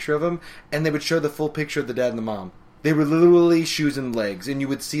feature the picture of them, and they would show the full picture of the dad and the mom. They were literally shoes and legs, and you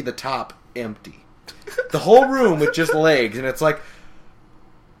would see the top empty. The whole room with just legs, and it's like,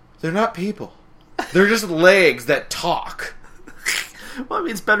 they're not people. They're just legs that talk. Well, I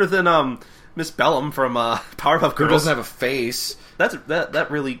mean, it's better than Miss Bellum from Powerpuff Girls. Who doesn't have a face. That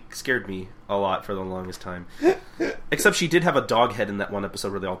really scared me a lot for the longest time. Except she did have a dog head in that one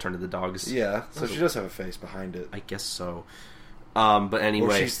episode where they all turned into dogs. Yeah, so she does have a face behind it. I guess so. But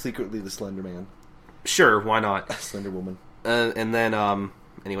anyway... Or she's secretly the Slender Man. Sure, why not? Slender Woman. And then,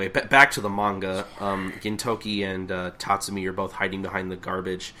 anyway, back to the manga. Gintoki and Tatsumi are both hiding behind the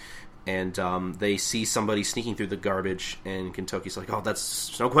garbage. And they see somebody sneaking through the garbage. And Gintoki's like, oh,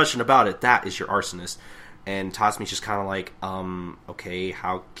 there's no question about it. That is your arsonist. And Tatsumi's just kind of like, okay,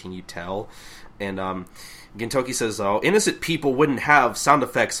 how can you tell? And Gintoki says, oh, innocent people wouldn't have sound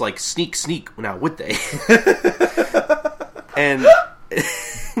effects like sneak, sneak, now would they? And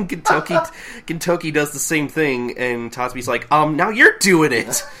Gintoki does the same thing, and Tatsumi's like, now you're doing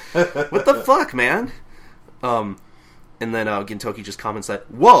it! What the fuck, man? And then Gintoki just comments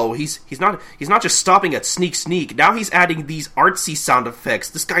that, whoa, he's not just stopping at sneak sneak, now he's adding these artsy sound effects.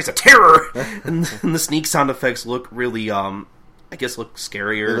 This guy's a terror! and the sneak sound effects look really, I guess look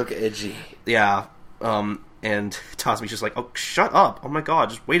scarier. They look edgy. Yeah. And Tatsumi's just like, oh, shut up. Oh my god,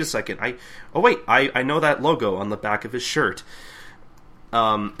 just wait a second. I know that logo on the back of his shirt.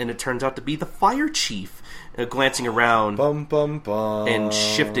 And it turns out to be the fire chief, glancing around bum, bum, bum, and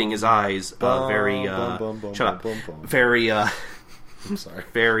shifting his eyes very I'm sorry.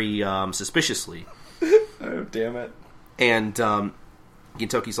 Very suspiciously. Oh, damn it. And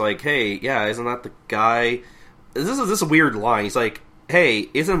Gintoki's like, hey, yeah, isn't that the guy... This is a weird line. He's like, hey,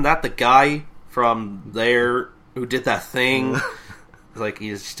 isn't that the guy from there who did that thing? Like, he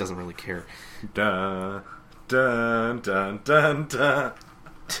just doesn't really care. Dun, dun, dun, dun, dun.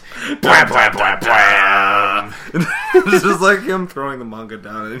 Blam, blam, blam, blam. It's just like him throwing the manga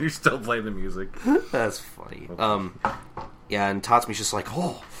down and you still play the music. That's funny. Yeah, and Tatsumi's just like,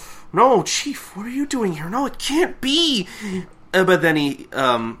 oh, no, Chief, what are you doing here? No, it can't be. But then he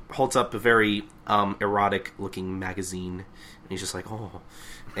holds up a very erotic-looking magazine, and he's just like, oh.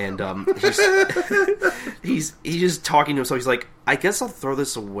 And he's just talking to himself. He's like, I guess I'll throw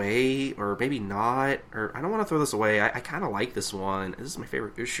this away, or maybe not, or I don't want to throw this away. I kind of like this one. This is my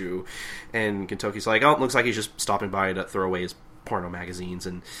favorite issue. And Gintoki's like, oh, it looks like he's just stopping by to throw away his porno magazines.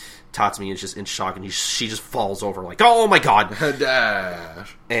 And Tatsumi is just in shock, and she just falls over like, oh my god.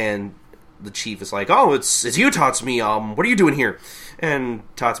 Dash. And the Chief is like, oh, it's you, Tatsumi. What are you doing here? And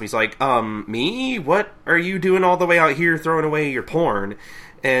Tatsumi's like, me? What are you doing all the way out here throwing away your porn?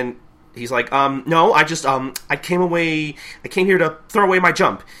 And he's like, no, I came here to throw away my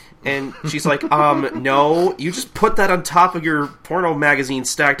jump. And she's like, no, you just put that on top of your porno magazine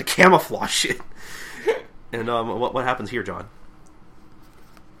stack to camouflage it. And, what happens here, John?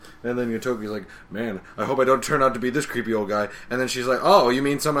 And then Gintoki's like, man, I hope I don't turn out to be this creepy old guy. And then she's like, oh, you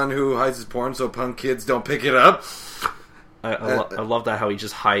mean someone who hides his porn so punk kids don't pick it up? I love that, how he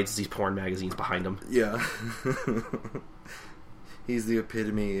just hides these porn magazines behind him. Yeah. He's the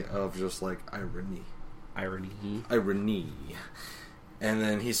epitome of just, like, irony. Irony. And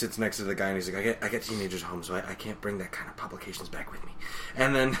then he sits next to the guy and he's like, I get teenagers home, so I can't bring that kind of publications back with me.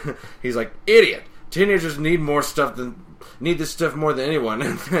 And then he's like, idiot! Teenagers need this stuff more than anyone.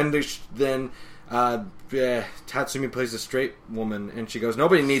 And then Tatsumi plays a straight woman, and she goes,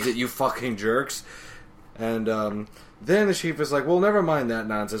 nobody needs it, you fucking jerks. And then the Chief is like, well, never mind that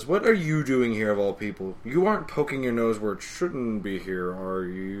nonsense. What are you doing here, of all people? You aren't poking your nose where it shouldn't be here, are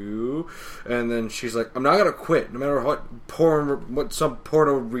you? And then she's like, I'm not going to quit, no matter what some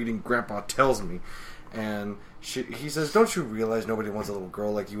porno-reading grandpa tells me. And he says, don't you realize nobody wants a little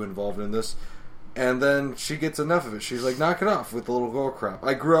girl like you involved in this? And then she gets enough of it. She's like, knock it off with the little girl crap.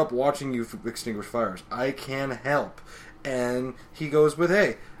 I grew up watching you extinguish fires. I can help. And he goes with,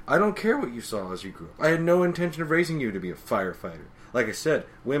 hey, I don't care what you saw as you grew up. I had no intention of raising you to be a firefighter. Like I said,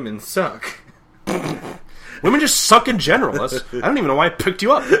 women suck. Women just suck in general. I don't even know why I picked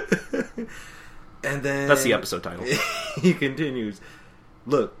you up. And then that's the episode title. He continues,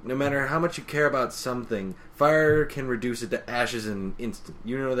 look, no matter how much you care about something, fire can reduce it to ashes in an instant.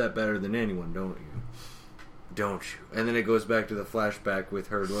 You know that better than anyone, don't you? Don't you? And then it goes back to the flashback with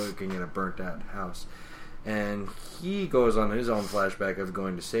her looking at a burnt-out house. And he goes on his own flashback of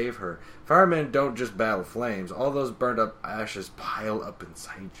going to save her. Firemen don't just battle flames. All those burnt-up ashes pile up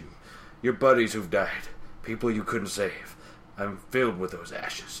inside you. Your buddies who've died. People you couldn't save. I'm filled with those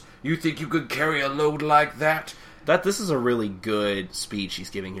ashes. You think you could carry a load like that? This is a really good speech he's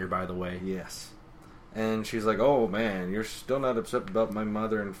giving here, by the way. Yes. And she's like, oh man, you're still not upset about my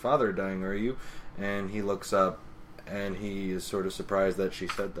mother and father dying, are you? And he looks up, and he is sort of surprised that she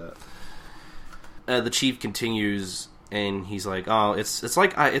said that. The Chief continues, and he's like, oh, it's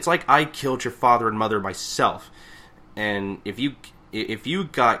like I killed your father and mother myself. And if you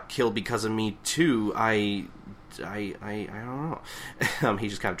got killed because of me too, I don't know. He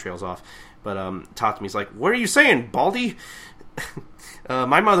just kind of trails off. But Tatsumi's like, what are you saying, Baldy?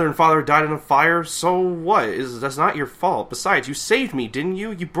 My mother and father died in a fire, so what? That's not your fault. Besides, you saved me, didn't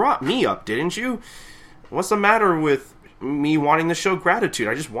you? You brought me up, didn't you? What's the matter with me wanting to show gratitude?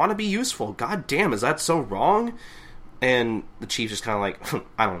 I just want to be useful. God damn, is that so wrong? And the Chief's just kind of like,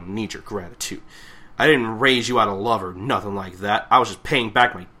 I don't need your gratitude. I didn't raise you out of love or nothing like that. I was just paying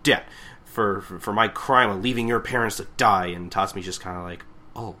back my debt for my crime of leaving your parents to die. And Tatsumi's just kind of like,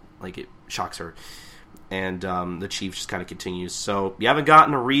 oh, like it shocks her. And the Chief just kind of continues. So, you haven't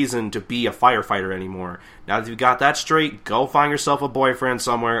gotten a reason to be a firefighter anymore. Now that you've got that straight, go find yourself a boyfriend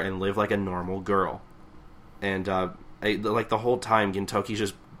somewhere and live like a normal girl. And, like, the whole time, Gintoki's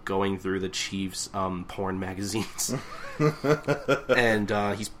just going through the Chief's porn magazines. And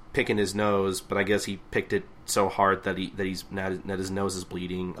he's picking his nose, but I guess he picked it so hard that his nose is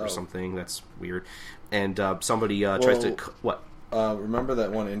bleeding or something. That's weird. And somebody tries to... What? Remember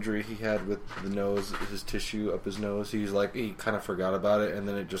that one injury he had with the nose, his tissue up his nose? He kind of forgot about it, and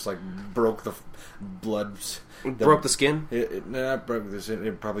then it just, like, broke the blood. Broke the skin? It not broke the skin,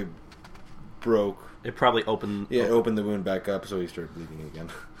 it probably broke. It probably opened... Yeah, it opened the wound back up, so he started bleeding again.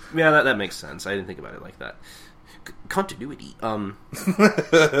 Yeah, that makes sense. I didn't think about it like that. continuity. But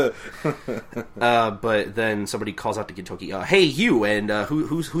then somebody calls out to Gintoki, "Hey, you!" And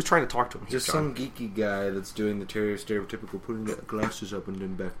who's trying to talk to him? Just some geeky guy that's doing the stereotypical putting the glasses up and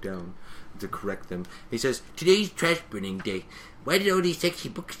then back down to correct them. He says, "Today's trash burning day. Why did all these sexy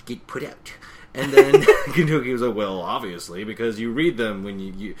books get put out?" And then Gintoki was like, "Well, obviously, because you read them when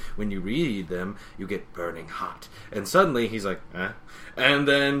you read them, you get burning hot." And suddenly he's like, "Eh?" And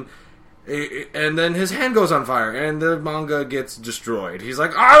then his hand goes on fire, and the manga gets destroyed. He's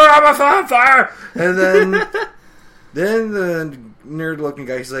like, "I'm on fire!" And then the nerd-looking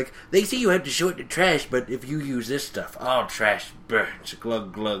guy, he's like, "They say you have to show it to trash, but if you use this stuff, all trash burns,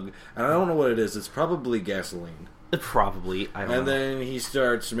 glug glug." And I don't know what it is. It's probably gasoline. Probably, I don't know. And then he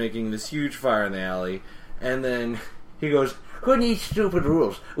starts making this huge fire in the alley, and then he goes, "Who needs stupid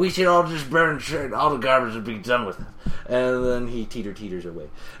rules? We should all just burn shit. All the garbage would be done with it." And then he teeters away.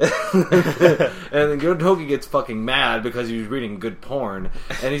 And then Gintoki gets fucking mad because he was reading good porn,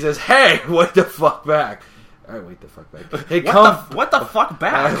 and he says, "Hey, wait the fuck back." Alright, wait the fuck back. Hey, what the fuck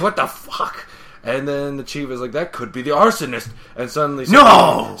back? What the fuck? And then the chief is like, "That could be the arsonist." And suddenly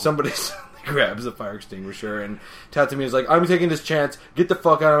somebody grabs a fire extinguisher, and Tatsumi is like, "I'm taking this chance. Get the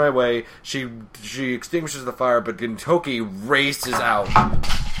fuck out of my way." She extinguishes the fire, but Gintoki races out.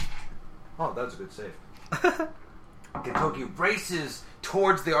 Oh, that was a good save. Gintoki races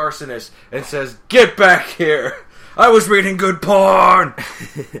towards the arsonist and says, "Get back here! I was reading good porn!"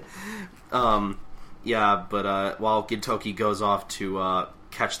 Yeah, but while Gintoki goes off to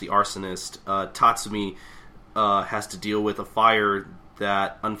catch the arsonist, Tatsumi has to deal with a fire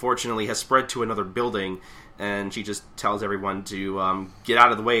that unfortunately has spread to another building, and she just tells everyone to get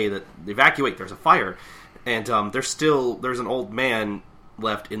out of the way, that evacuate, there's a fire. And there's an old man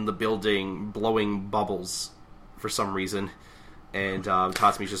left in the building blowing bubbles for some reason. And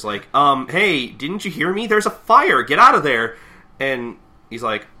Tatsumi's just like, "Hey, didn't you hear me? There's a fire, get out of there." And he's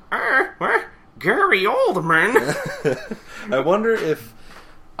like, "Gary Oldman." I wonder if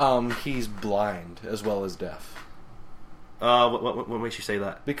he's blind as well as deaf. What makes you say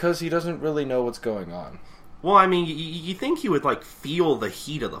that? Because he doesn't really know what's going on. Well, I mean, you think he would, like, feel the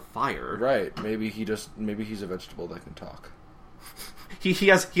heat of the fire. Right. Maybe he's a vegetable that can talk. He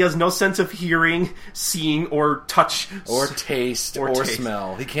has no sense of hearing, seeing, or touch. Or taste, or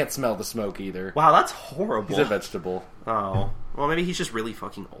smell. He can't smell the smoke either. Wow, that's horrible. He's a vegetable. Oh. Well, maybe he's just really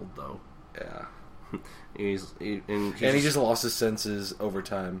fucking old, though. Yeah. He just lost his senses over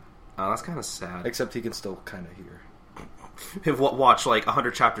time. Oh, that's kind of sad. Except he can still kind of hear. Watch, like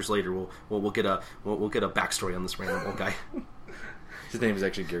 100 chapters later, we'll get a backstory on this random old guy. His name is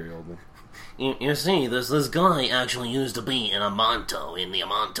actually Gary Oldman. You see, this guy actually used to be in Amanto in the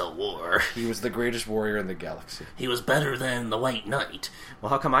Amanto War. He was the greatest warrior in the galaxy. He was better than the White Knight.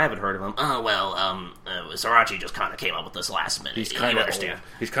 Well, how come I haven't heard of him? Sriracha just kind of came up with this last minute. He's kind of old.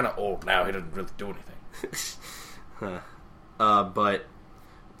 He's kind of old now. He doesn't really do anything. But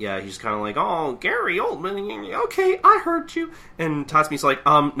yeah, he's kind of like, "Oh, Gary Oldman, okay, I heard you." And Tatsumi's like,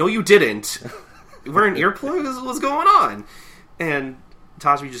 "No, you didn't. Wearing earplugs? What's going on?" And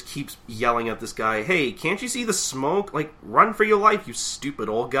Tatsumi just keeps yelling at this guy, "Hey, can't you see the smoke? Like, run for your life, you stupid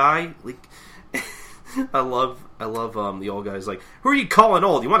old guy!" Like, I love the old guy's like, "Who are you calling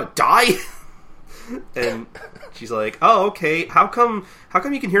old? You want to die?" And she's like, "Oh, okay. How come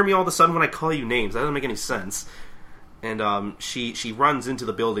you can hear me all of a sudden when I call you names? That doesn't make any sense." And she runs into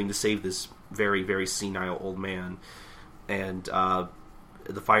the building to save this very, very senile old man. And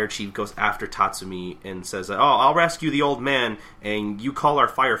the fire chief goes after Tatsumi and says, "Oh, I'll rescue the old man, and you call our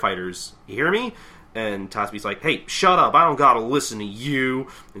firefighters. You hear me?" And Tatsumi's like, "Hey, shut up! I don't gotta listen to you.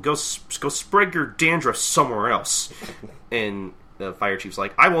 And go spread your dandruff somewhere else." And the fire chief's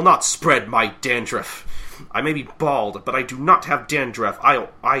like, "I will not spread my dandruff. I may be bald, but I do not have dandruff.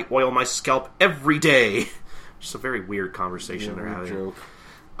 I oil my scalp every day." Just a very weird conversation they're having. Joke.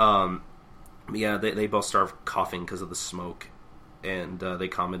 Yeah, they both start coughing because of the smoke, and they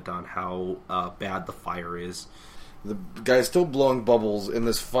comment on how bad the fire is. The guy's still blowing bubbles in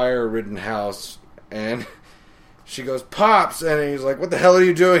this fire-ridden house, and she goes, "Pops!" And he's like, "What the hell are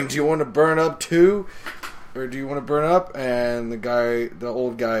you doing? Do you want to burn up too? Or do you want to burn up?" And the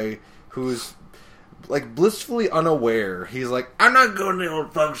old guy, who's like blissfully unaware, he's like, "I'm not going to the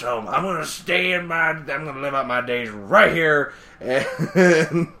old folks' home. I'm going to live out my days right here."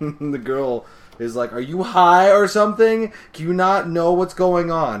 And the girl is like, "Are you high or something? Can you not know what's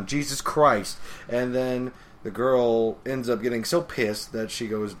going on? Jesus Christ." And then the girl ends up getting so pissed that she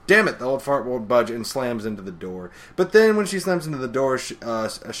goes, "Damn it, the old fart won't budge," and slams into the door. But then when she slams into the door, she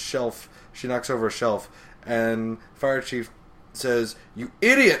knocks over a shelf, and Fire Chief says, "You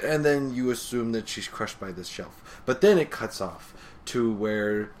idiot!" And then you assume that she's crushed by this shelf. But then it cuts off to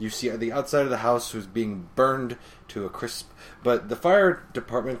where you see the outside of the house who's being burned to a crisp. But the fire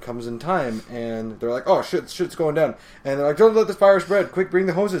department comes in time, and they're like, "Oh, shit's going down." And they're like, "Don't let this fire spread. Quick, bring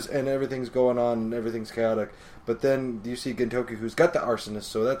the hoses." And everything's going on, and everything's chaotic. But then you see Gintoki, who's got the arsonist,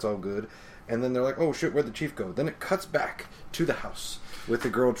 so that's all good. And then they're like, "Oh, shit, where'd the chief go?" Then it cuts back to the house with the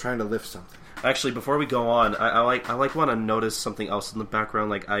girl trying to lift something. Actually, before we go on, I want to notice something else in the background.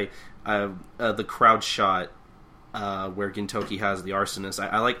 Like the crowd shot where Gintoki has the arsonist.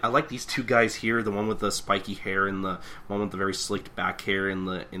 I like these two guys here. The one with the spiky hair and the one with the very slicked back hair and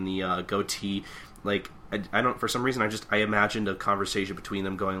the goatee. Like I don't, for some reason I imagined a conversation between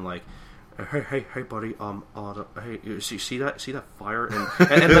them going like, Hey, buddy. Hey, you see that fire? And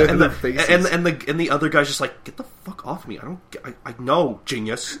the other guy's just like, get the fuck off me! I know,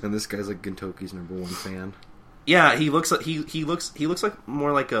 genius. And this guy's like Gintoki's #1 fan. Yeah, he looks like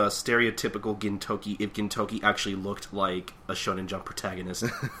more like a stereotypical Gintoki if Gintoki actually looked like a Shonen Jump protagonist.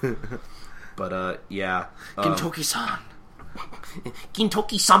 But yeah, Gintoki-san,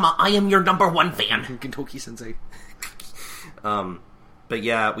 Gintoki-sama, I am your #1 fan. Gintoki-sensei. But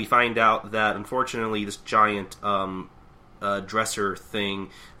yeah, we find out that unfortunately this giant dresser thing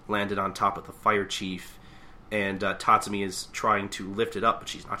landed on top of the fire chief, and Tatsumi is trying to lift it up, but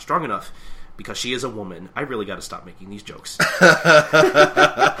she's not strong enough because she is a woman. I really got to stop making these jokes.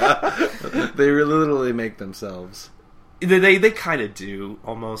 They literally make themselves. They kind of do,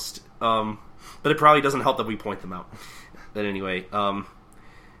 almost. But it probably doesn't help that we point them out. But anyway,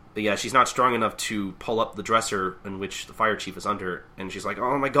 but yeah, she's not strong enough to pull up the dresser in which the fire chief is under, and she's like,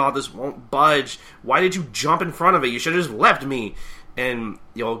 "Oh my god, this won't budge. Why did you jump in front of it? You should have just left me." And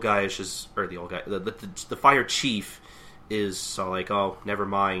the old guy is just, or the old guy, the fire chief is so like, "Oh, never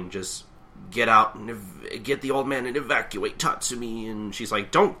mind, just get out and get the old man and evacuate Tatsumi." And she's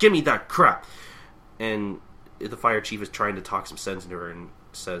like, "Don't give me that crap." And the fire chief is trying to talk some sense into her and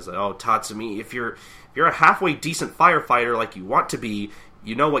says, "Oh, Tatsumi, if you're a halfway decent firefighter like you want to be,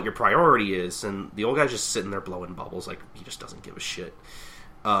 you know what your priority is." And the old guy's just sitting there blowing bubbles like he just doesn't give a shit.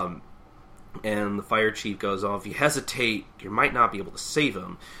 And the fire chief goes, "Oh, if you hesitate, you might not be able to save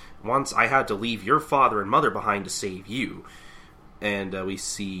him. Once I had to leave your father and mother behind to save you." And we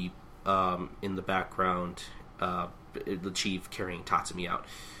see in the background the chief carrying Tatsumi out.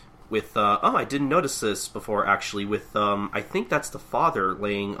 With, I didn't notice this before, actually, with, I think that's the father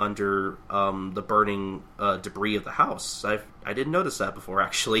laying under the burning debris of the house. I didn't notice that before,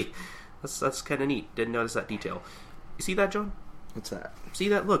 actually. That's kind of neat. Didn't notice that detail. You see that, John? What's that? See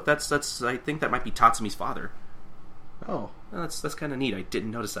that? Look, that's. I think that might be Tatsumi's father. Oh. That's kind of neat. I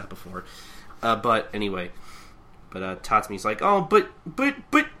didn't notice that before. But anyway. But Tatsumi's like, "Oh, but...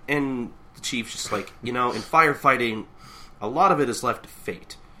 And the chief's just like, in firefighting, a lot of it is left to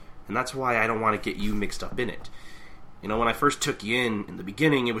fate. And that's why I don't want to get you mixed up in it. When I first took you in the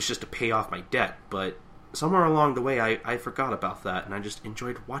beginning, it was just to pay off my debt. But somewhere along the way, I forgot about that, and I just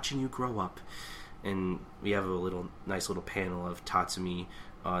enjoyed watching you grow up." And we have a nice little panel of Tatsumi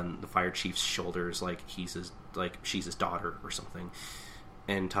on the fire chief's shoulders, like she's his daughter or something.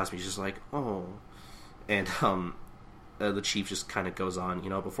 And Tatsumi's just like, "Oh." And the chief just kind of goes on,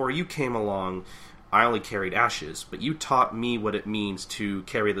 "Before you came along, I only carried ashes, but you taught me what it means to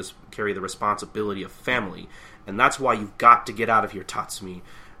carry the responsibility of family, and that's why you've got to get out of here, Tatsumi.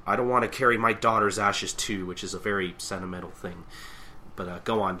 I don't want to carry my daughter's ashes too," which is a very sentimental thing. But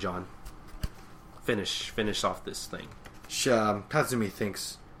go on, John. Finish off this thing. Tatsumi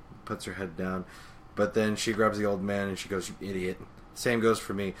thinks, puts her head down, but then she grabs the old man and she goes, "You idiot. Same goes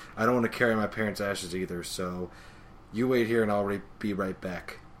for me. I don't want to carry my parents' ashes either, so you wait here and I'll be right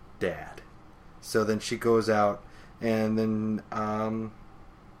back, Dad." So then she goes out and then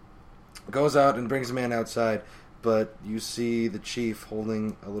brings a man outside, but you see the chief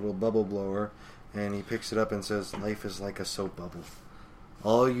holding a little bubble blower, and he picks it up and says, "Life is like a soap bubble.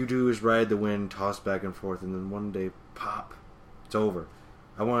 All you do is ride the wind, toss back and forth, and then one day, pop, it's over.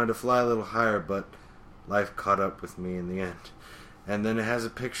 I wanted to fly a little higher, but life caught up with me in the end." And then it has a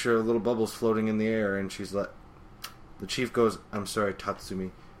picture of little bubbles floating in the air, and she's like, the chief goes, "I'm sorry, Tatsumi.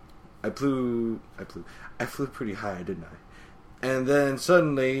 I flew pretty high, didn't I?" And then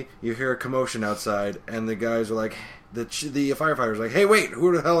suddenly you hear a commotion outside, and the guys are like, the firefighters are like, "Hey, wait,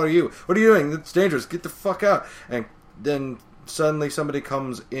 who the hell are you? What are you doing? It's dangerous. Get the fuck out." And then suddenly somebody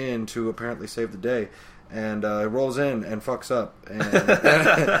comes in to apparently save the day, and rolls in and fucks up, and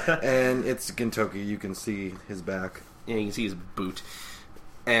and it's Gintoki. You can see his back. Yeah, you can see his boot.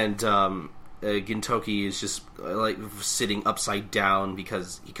 And Gintoki is just sitting upside down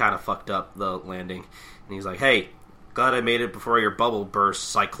because he kind of fucked up the landing. And he's like, "Hey, glad I made it before your bubble burst,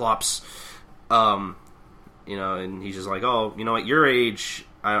 Cyclops. And he's just like, oh, you know, at your age,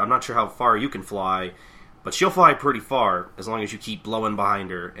 I'm not sure how far you can fly, but she'll fly pretty far as long as you keep blowing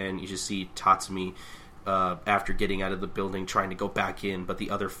behind her. And you just see Tatsumi, after getting out of the building, trying to go back in, but the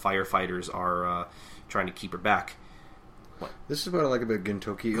other firefighters are trying to keep her back. What? This is what I like about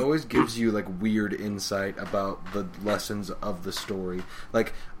Gintoki. He always gives you like weird insight about the lessons of the story.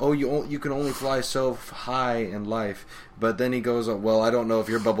 Like, oh, you can only fly so high in life, but then he goes, oh, well, I don't know if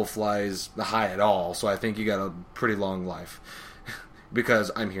your bubble flies high at all, so I think you got a pretty long life.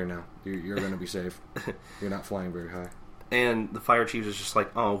 Because I'm here now. You're going to be safe. You're not flying very high. And the fire chief is just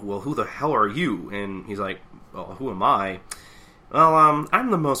like, oh, well, who the hell are you? And he's like, well, who am I? Well,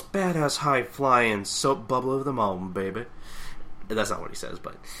 I'm the most badass high-flying soap bubble of them all, baby. That's not what he says,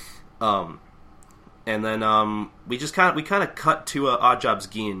 but... and then, we kind of cut to Oddjob's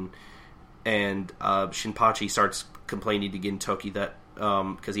Gin, and Shinpachi starts complaining to Gintoki that,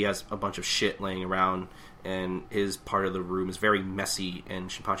 because he has a bunch of shit laying around, and his part of the room is very messy, and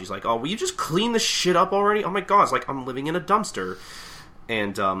Shinpachi's like, oh, will you just clean this shit up already? Oh my god, it's like I'm living in a dumpster.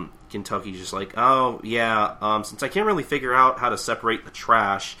 And Gintoki's just like, oh, yeah, since I can't really figure out how to separate the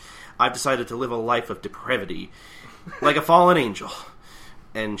trash, I've decided to live a life of depravity, like a fallen angel.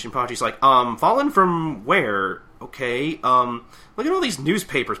 And Shinpachi's like, fallen from where? Okay, look at all these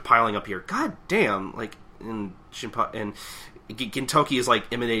newspapers piling up here. God damn, like, and Gintoki is like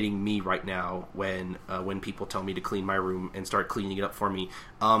imitating me right now when people tell me to clean my room and start cleaning it up for me.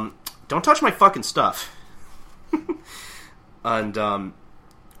 Don't touch my fucking stuff. And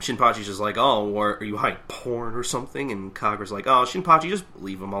Shinpachi's just like, oh, are you hiding porn or something? And Kagura's like, oh, Shinpachi, just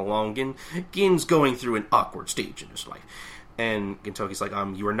leave him alone. Gin's going through an awkward stage in his life. And Gintoki's like,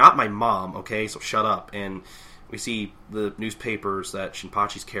 you are not my mom, okay? So shut up. And we see the newspapers that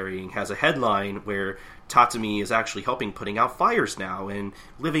Shinpachi's carrying has a headline where Tatsumi is actually helping putting out fires now and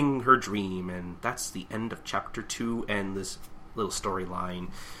living her dream. And that's the end of Chapter 2 and this little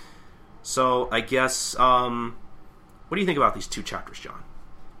storyline. So, I guess, what do you think about these 2 chapters, John?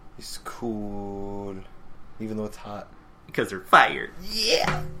 It's cool, even though it's hot. Because they're fired.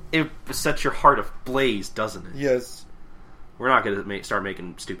 Yeah! It sets your heart ablaze, doesn't it? Yes. We're not going to start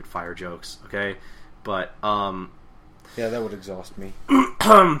making stupid fire jokes, okay? But, yeah, that would exhaust me.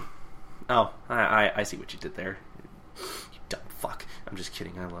 Oh, I see what you did there. You dumb fuck. I'm just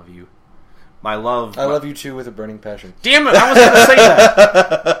kidding, I love you. I love you too with a burning passion. Damn it, I was going to say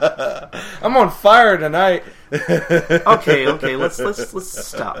that! I'm on fire tonight! Okay, let's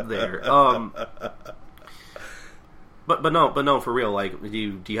stop there. But no, for real. Like,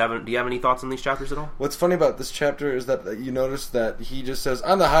 do you have any thoughts on these chapters at all? What's funny about this chapter is that you notice that he just says,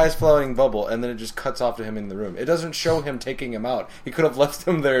 "I'm the highest flowing bubble," and then it just cuts off to him in the room. It doesn't show him taking him out. He could have left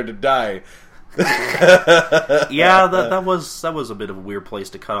him there to die. Yeah, that was a bit of a weird place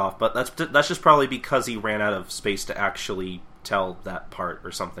to cut off. But that's just probably because he ran out of space to actually tell that part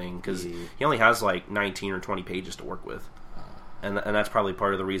or something. Because he only has like 19 or 20 pages to work with, and that's probably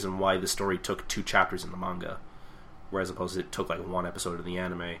part of the reason why the story took 2 chapters in the manga. Whereas opposed to it took like 1 episode in the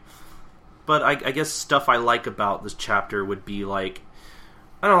anime. But I guess stuff I like about this chapter would be like,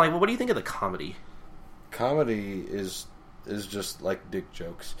 I don't know, like, what do you think of the comedy? Comedy is just like dick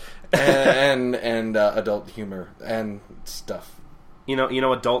jokes and adult humor and stuff. You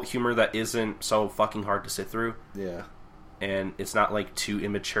know, adult humor that isn't so fucking hard to sit through. Yeah, and it's not like too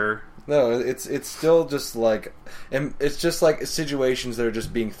immature. No, it's still just like, and it's just like situations that are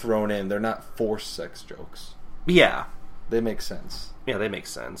just being thrown in. They're not forced sex jokes. Yeah. They make sense. Yeah, they make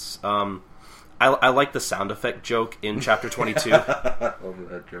sense. I like the sound effect joke in Chapter 22. Over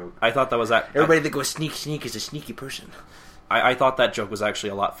that joke. I thought that was that. Everybody that goes sneak sneak is a sneaky person. I thought that joke was actually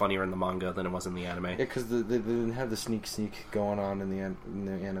a lot funnier in the manga than it was in the anime. Yeah, because they didn't have the sneak going on in the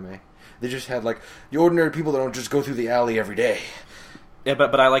anime. They just had like the ordinary people that don't just go through the alley every day. Yeah,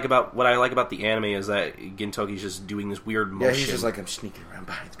 but what I like about the anime is that Gintoki's just doing this weird motion. Yeah, he's just like, I'm sneaking around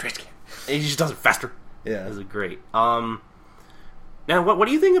behind the trash can. And he just does it faster. Yeah, this is great. Now, what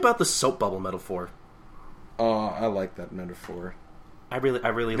do you think about the soap bubble metaphor? I like that metaphor. I really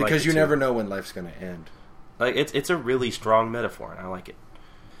like it because you too. never know when life's going to end. Like it's a really strong metaphor, and I like it.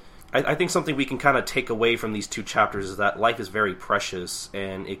 I think something we can kind of take away from these 2 chapters is that life is very precious,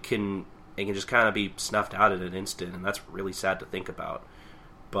 and it can just kind of be snuffed out in an instant, and that's really sad to think about.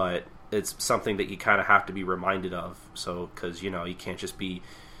 But it's something that you kind of have to be reminded of. So, because you can't just be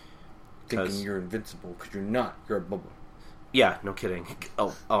thinking you're invincible because you're not. You're a bubble. Yeah, no kidding.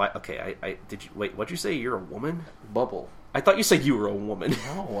 Okay. I did you wait? What'd you say? You're a woman? Bubble. I thought you said you were a woman.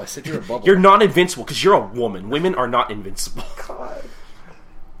 No, I said you're a bubble. You're not invincible because you're a woman. Women are not invincible. God.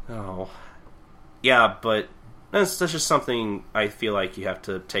 Oh. Yeah, but That's just something I feel like you have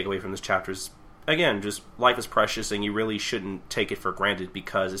to take away from this chapter. Is, again, just life is precious, and you really shouldn't take it for granted,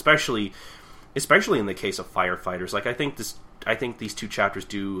 because especially in the case of firefighters, like I think these two chapters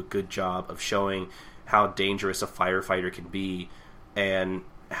do a good job of showing how dangerous a firefighter can be and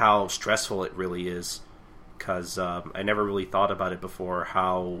how stressful it really is. Because I never really thought about it before,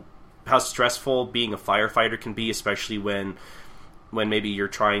 how stressful being a firefighter can be, especially when maybe you're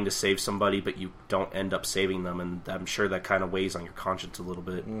trying to save somebody but you don't end up saving them, and I'm sure that kind of weighs on your conscience a little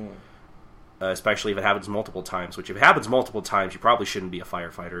bit. Especially if it happens multiple times, which if it happens multiple times, you probably shouldn't be a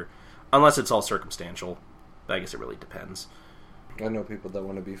firefighter, unless it's all circumstantial. But I guess it really depends. I know people that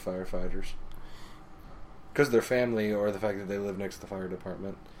want to be firefighters. Because of their family, or the fact that they live next to the fire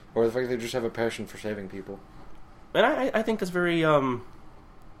department, or the fact that they just have a passion for saving people. And I think that's very,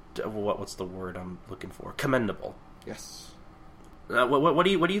 what's the word I'm looking for? Commendable. Yes. What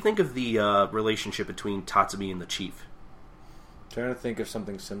do you think of the relationship between Tatsumi and the chief? Trying to think of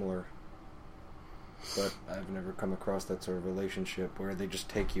something similar, but I've never come across that sort of relationship where they just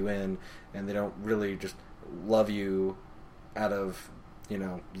take you in and they don't really just love you out of,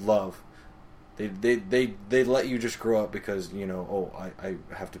 love. They let you just grow up because, I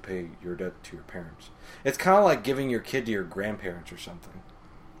have to pay your debt to your parents. It's kind of like giving your kid to your grandparents or something.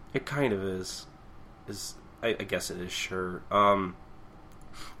 It kind of is. I guess it is, sure. I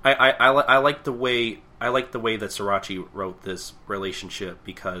like the way that Sorachi wrote this relationship,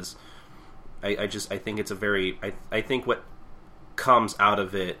 because I think it's a very I think what comes out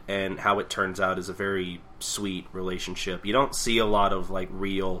of it and how it turns out is a very sweet relationship. You don't see a lot of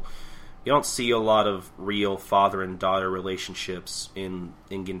real father and daughter relationships in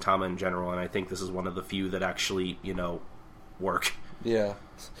Gintama in general, and I think this is one of the few that actually work. Yeah.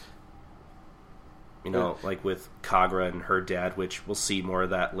 Like with Kagura and her dad, which we'll see more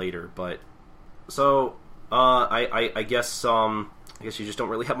of that later. But so I guess you just don't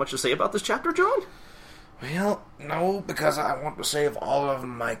really have much to say about this chapter, John? Well, no, because I want to save all of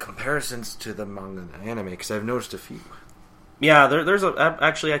my comparisons to the manga and the anime, because I've noticed a few. Yeah, there's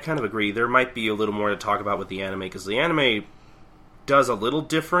actually I kind of agree. There might be a little more to talk about with the anime, because the anime does a little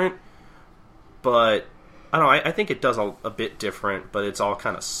different, but I don't know. I think it does a bit different, but it's all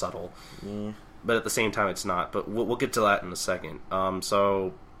kind of subtle. But at the same time, it's not. But we'll get to that in a second.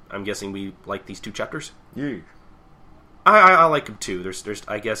 So I'm guessing we like these two chapters. Yeah, I like them too. There's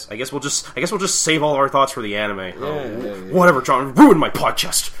I guess we'll just save all our thoughts for the anime. Yeah. Whatever, John. Ruin my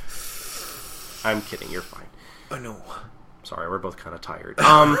podcast. I'm kidding. You're fine. I know. Sorry, we're both kind of tired.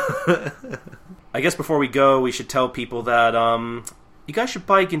 I guess before we go, we should tell people that you guys should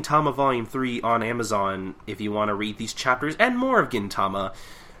buy Gintama Volume 3 on Amazon if you want to read these chapters and more of Gintama.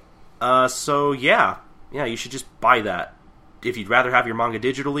 So yeah, you should just buy that. If you'd rather have your manga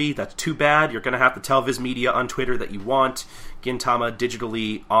digitally, that's too bad. You're going to have to tell Viz Media on Twitter that you want Gintama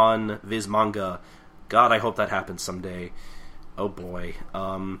digitally on Viz Manga. God, I hope that happens someday. Oh boy.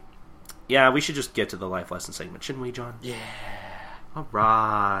 Yeah, we should just get to the life lesson segment, shouldn't we, John? Yeah.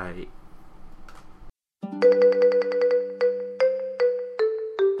 Alright.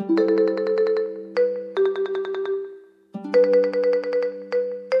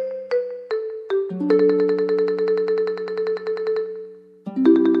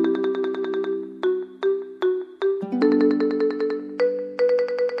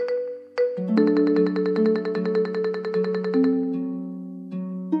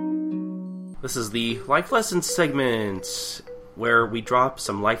 This is the life lessons segment, where we drop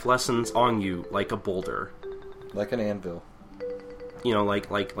some life lessons on you like a boulder. Like an anvil.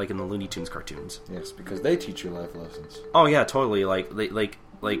 Like in the Looney Tunes cartoons. Yes, because they teach you life lessons. Oh yeah, totally. I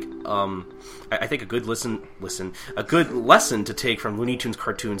think a good lesson to take from Looney Tunes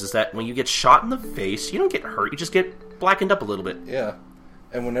cartoons is that when you get shot in the face, you don't get hurt, you just get blackened up a little bit. Yeah.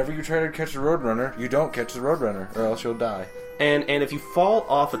 And whenever you try to catch the Roadrunner, you don't catch the Roadrunner, or else you'll die. And if you fall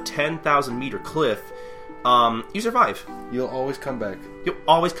off a 10,000 meter cliff, you survive. You'll always come back. You'll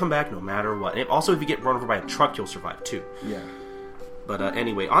always come back no matter what. And also, if you get run over by a truck, you'll survive too. Yeah. But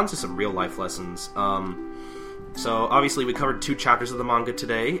anyway, on to some real life lessons. So obviously we covered 2 chapters of the manga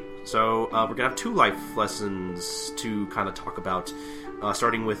today. So we're going to have 2 life lessons to kind of talk about.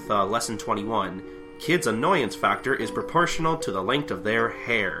 Starting with lesson 21. Kids' annoyance factor is proportional to the length of their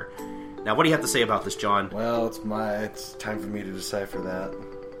hair. Now, what do you have to say about this, John? Well, it's time for me to decipher that.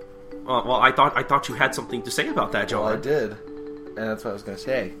 Well, I thought you had something to say about that, John. Well, I did, and that's what I was going to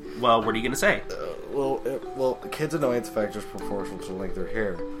say. Well, what are you going to say? Well, kids' annoyance factor is proportional to the length of their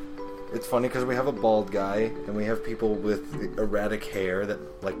hair. It's funny because we have a bald guy, and we have people with erratic hair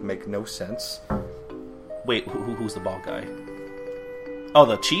that make no sense. Wait, who's the bald guy? Oh,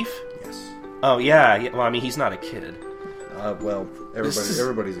 the chief? Yes. Oh, yeah. Well, I mean, he's not a kid. Well,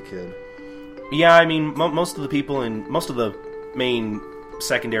 everybody's a kid. Yeah, I mean, most of the main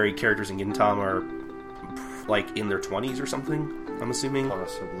secondary characters in Gintama are, like, in their 20s or something, I'm assuming.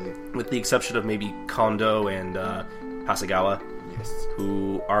 Possibly. With the exception of maybe Kondo and Hasegawa, Yes.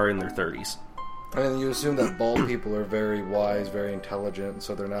 who are in their 30s. I mean, you assume that bald people are very wise, very intelligent,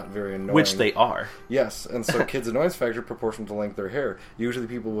 so they're not very annoying. Which they are. Yes, and so kids' annoyance factor proportional to length of their hair. Usually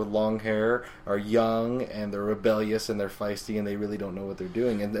people with long hair are young, and they're rebellious, and they're feisty, and they really don't know what they're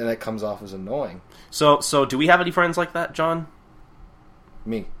doing, and that comes off as annoying. So do we have any friends like that, John?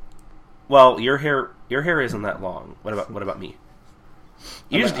 Me. Well, your hair isn't that long. What about me?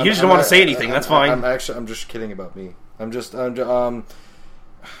 You just don't want to say anything. That's fine. I'm just kidding about me.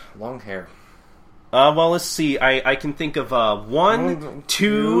 Long hair. Well, let's see. I can think of 1,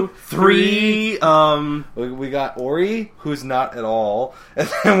 2, 3. We got Ori, who's not at all, and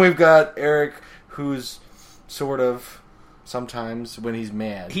then we've got Eric, who's sort of sometimes when he's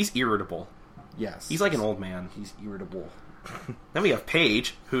mad. He's irritable. Yes, he's like an old man. He's irritable. Then we have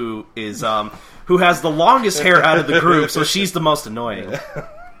Paige, who is who has the longest hair out of the group, so she's the most annoying.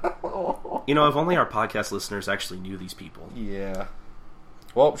 You know, if only our podcast listeners actually knew these people. Yeah.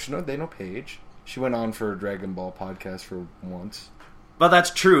 Well, they know Paige. She went on for a Dragon Ball podcast for once. But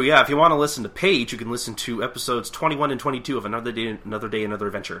that's true, yeah. If you want to listen to Paige, you can listen to episodes 21 and 22 of Another Day, Another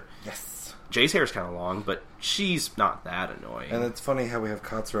Adventure. Yes. Jay's hair is kind of long, but she's not that annoying. And it's funny how we have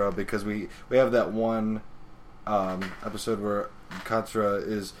Katsura, because we have that one episode where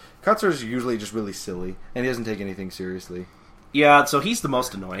Katsura's usually just really silly, and he doesn't take anything seriously. Yeah, so he's the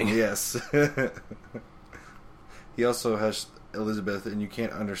most annoying. Yes. He also has Elizabeth, and you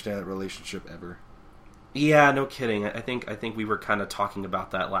can't understand that relationship ever. Yeah, no kidding. I think we were kind of talking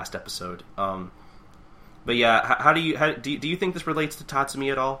about that last episode. But yeah, how do you think this relates to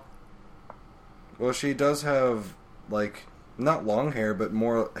Tatsumi at all? Well, she does have, like, not long hair, but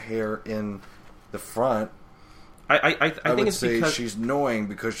more hair in the front. I think it's because she's annoying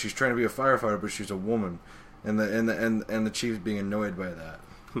because she's trying to be a firefighter, but she's a woman, and the chief's being annoyed by that.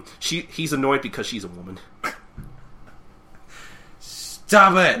 He's annoyed because she's a woman.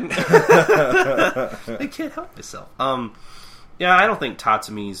 Stop it! I can't help myself. Yeah, I don't think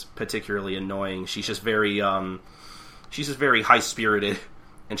Tatsumi's particularly annoying. She's just very high spirited,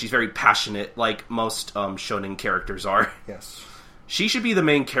 and she's very passionate, like most shonen characters are. Yes, she should be the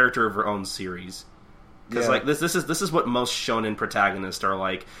main character of her own series. Because like this is what most shonen protagonists are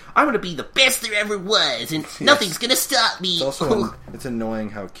like. I'm gonna be the best there ever was, and nothing's gonna stop me. It's also it's annoying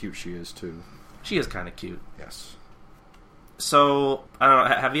how cute she is too. She is kind of cute. Yes. So I don't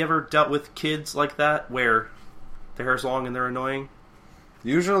know. Have you ever dealt with kids like that where their hair's long and they're annoying?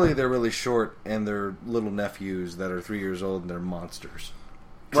 Usually they're really short, and they're little nephews that are 3 years old, and they're monsters.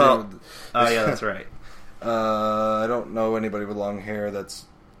 Well, yeah, that's right. I don't know anybody with long hair that's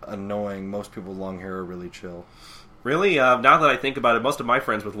annoying. Most people with long hair are really chill. Really? Now that I think about it, most of my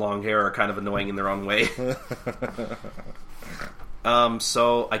friends with long hair are kind of annoying in their own way.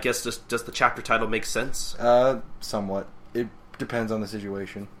 So I guess does the chapter title make sense? Somewhat. It depends on the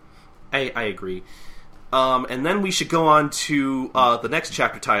situation. I agree. And then we should go on to the next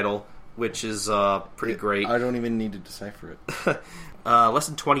chapter title, which is pretty great. I don't even need to decipher it.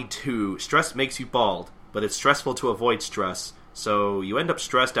 Lesson 22. Stress makes you bald, but it's stressful to avoid stress. So you end up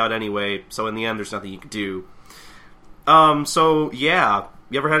stressed out anyway, so in the end there's nothing you can do. So yeah.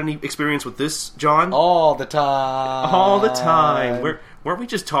 You ever had any experience with this, John? All the time. All the time. Weren't we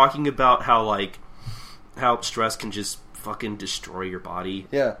just talking about how stress can just fucking destroy your body?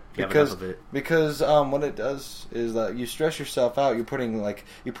 Yeah, because what it does is that you stress yourself out. You're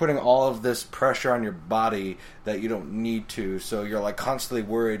putting all of this pressure on your body that you don't need to. So you're like constantly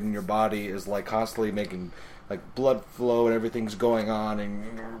worried, and your body is like constantly making like blood flow, and everything's going on,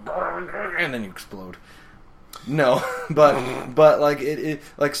 and then you explode. No, but like it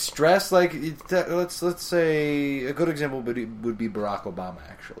like stress, like let's say a good example would be Barack Obama,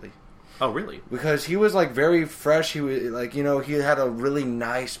 actually. Oh, really? Because he was like very fresh. He was like, you know, he had a really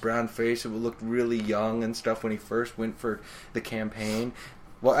nice brown face. It looked really young and stuff when he first went for the campaign.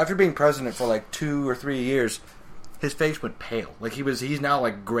 Well, after being president for like 2 or 3 years, his face went pale. Like he's now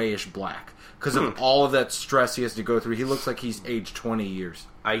like grayish black because of all of that stress he has to go through. He looks like he's aged 20 years.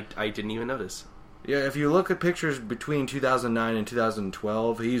 I didn't even notice. Yeah, if you look at pictures between 2009 and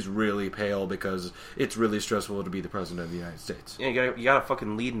 2012, he's really pale because it's really stressful to be the president of the United States. Yeah, you gotta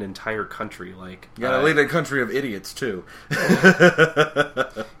fucking lead an entire country, like... You gotta lead a country of idiots, too.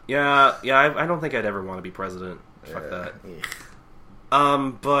 Yeah, I don't think I'd ever want to be president. Fuck that.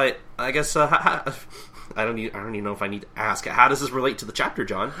 But, I guess, I don't even know if I need to ask. How does this relate to the chapter,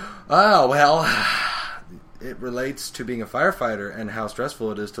 John? Oh, well, it relates to being a firefighter and how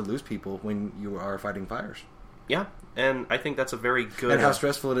stressful it is to lose people when you are fighting fires. Yeah, and I think that's a very good... And how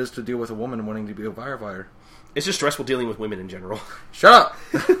stressful it is to deal with a woman wanting to be a firefighter. It's just stressful dealing with women in general. Shut up!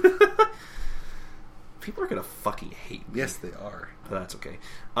 People are gonna fucking hate me. Yes, they are. But that's okay.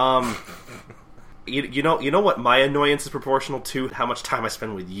 You know what my annoyance is proportional to? How much time I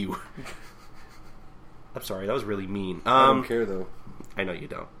spend with you. I'm sorry, that was really mean. I don't care, though. I know you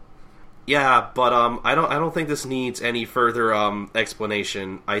don't. Yeah, but I don't think this needs any further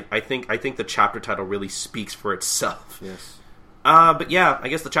explanation. I think the chapter title really speaks for itself. Yes. But yeah, I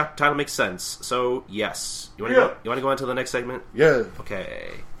guess the chapter title makes sense. So yes, you want to go on to the next segment? Yeah. Okay.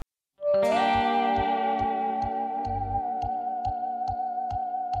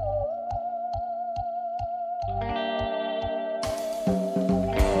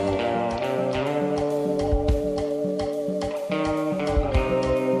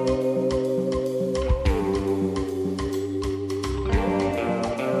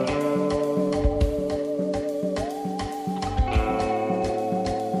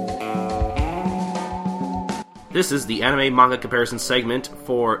 This is the anime manga comparison segment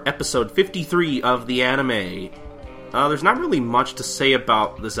for episode 53 of the anime. There's not really much to say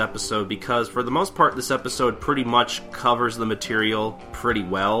about this episode because, for the most part, this episode pretty much covers the material pretty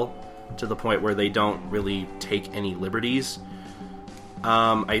well, to the point where they don't really take any liberties.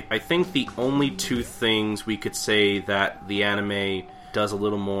 I think the only two things we could say that the anime does a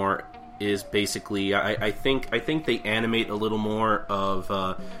little more is basically, I think they animate a little more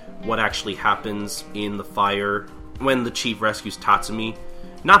of what actually happens in the fire when the chief rescues Tatsumi.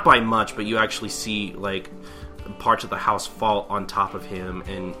 Not by much, but you actually see like parts of the house fall on top of him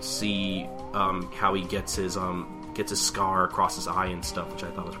and see how he gets his scar across his eye and stuff, which I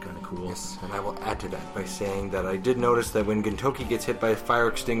thought was kind of cool. Yes, and I will add to that by saying that I did notice that when Gintoki gets hit by a fire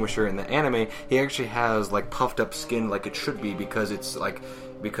extinguisher in the anime, he actually has like puffed up skin like it should be because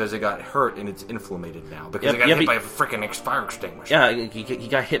it got hurt and it's inflamed now because it got hit by a freaking fire extinguisher. Yeah, he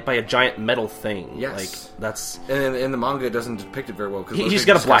got hit by a giant metal thing. Yes, like that's. And in the manga, it doesn't depict it very well because he's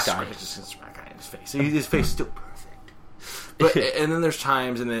got a black eye. He's just a black eye in his face. His face is still perfect. But and then there's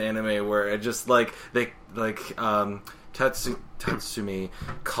times in the anime where it just Tatsumi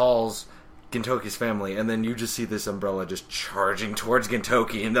calls Gintoki's family, and then you just see this umbrella just charging towards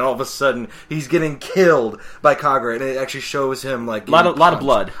Gintoki, and then all of a sudden he's getting killed by Kagura, and it actually shows him like a lot of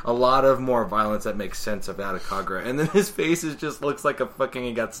blood, a lot of more violence that makes sense of that of Kagura, and then his face just looks like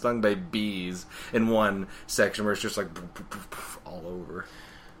he got stung by bees in one section where it's just like all over.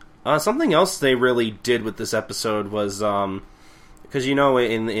 Something else they really did with this episode was because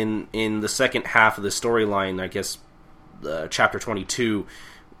in the second half of the storyline, I guess chapter 22.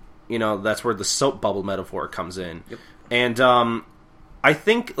 That's where the soap bubble metaphor comes in. Yep. And I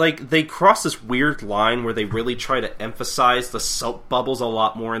think like they cross this weird line where they really try to emphasize the soap bubbles a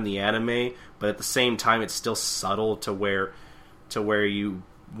lot more in the anime, but at the same time it's still subtle to where you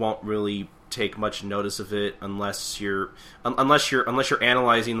won't really take much notice of it unless you're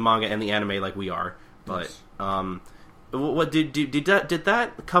analyzing the manga and the anime like we are. But yes. What did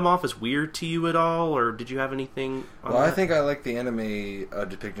that come off as weird to you at all, or did you have anything on Well, that? I think I like the anime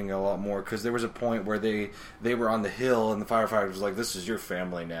depicting it a lot more, because there was a point where they were on the hill, and the firefighter was like, this is your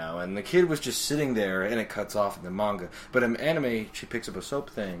family now, and the kid was just sitting there, and it cuts off in the manga. But in anime, she picks up a soap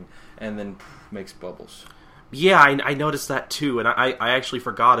thing, and then makes bubbles. Yeah, I noticed that too, and I actually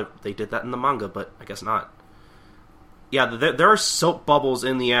forgot if they did that in the manga, but I guess not. Yeah, there are soap bubbles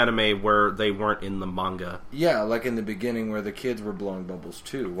in the anime where they weren't in the manga. Yeah, like in the beginning where the kids were blowing bubbles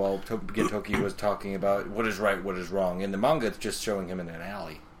too, while Gintoki was talking about what is right, what is wrong. In the manga, it's just showing him in an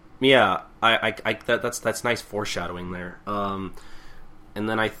alley. Yeah, that's nice foreshadowing there. And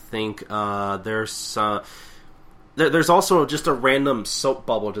then I think there's also just a random soap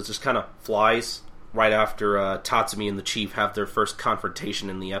bubble that just kind of flies right after Tatsumi and the chief have their first confrontation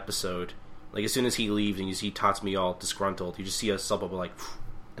in the episode. Like, as soon as he leaves and you see Tatsumi all disgruntled, you just see a soap bubble, like,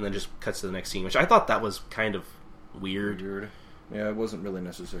 and then just cuts to the next scene, which I thought that was kind of weird. Yeah, it wasn't really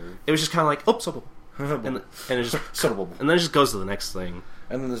necessary. It was just kind of like, oh, soap bubble. and it just soap bubble. And then it just goes to the next thing.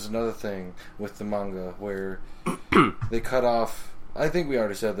 And then there's another thing with the manga where they cut off... I think we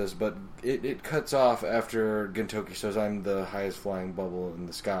already said this, but it cuts off after Gintoki says, I'm the highest flying bubble in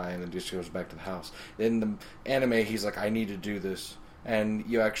the sky, and then just goes back to the house. In the anime, he's like, I need to do this.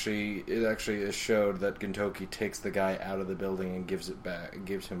 And it actually is showed that Gintoki takes the guy out of the building and gives it back.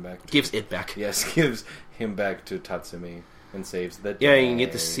 Gives it back. Yes, gives him back to Tatsumi and saves the day. Yeah, you can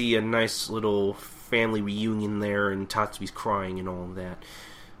get to see a nice little family reunion there, and Tatsumi's crying and all of that.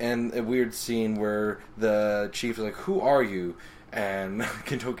 and a weird scene where the chief is like, "Who are you?" And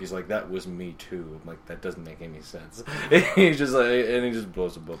Gintoki's like, "That was me too." I'm like, that doesn't make any sense. He's just like, and he just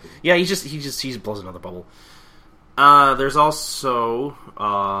blows a bubble. Yeah, he blows another bubble. There's also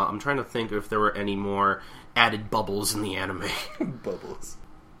I'm trying to think if there were any more added bubbles in the anime. Bubbles.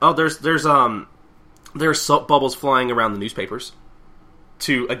 Oh, there's soap bubbles flying around the newspapers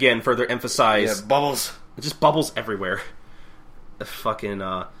to again further emphasize bubbles. Just bubbles everywhere. Fucking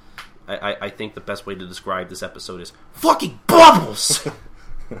I think the best way to describe this episode is fucking bubbles.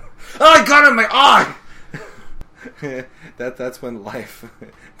 I got it in my eye. That's when life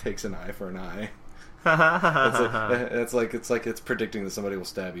takes an eye for an eye. It's predicting that somebody will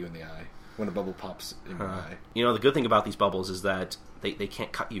stab you in the eye when a bubble pops in your eye. You know, the good thing about these bubbles is that they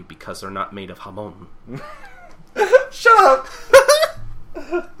can't cut you because they're not made of hamon. Shut up!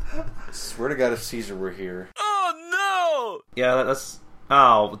 I swear to God, if Caesar were here. Oh no! Yeah, that's.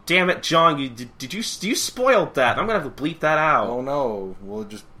 Oh, damn it, John! You spoiled that. I'm gonna have to bleep that out. Oh no, we'll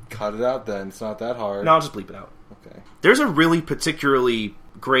just cut it out then. It's not that hard. No, I'll just bleep it out. Okay. There's a really particularly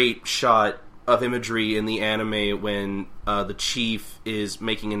great shot of imagery in the anime when the chief is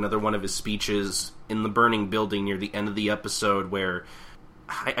making another one of his speeches in the burning building near the end of the episode, where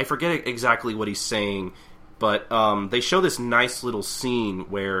I forget exactly what he's saying, but they show this nice little scene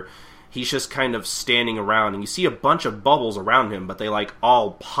where he's just kind of standing around, and you see a bunch of bubbles around him, but they like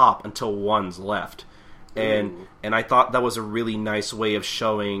all pop until one's left. And I thought that was a really nice way of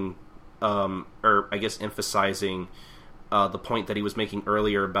showing, or I guess emphasizing, the point that he was making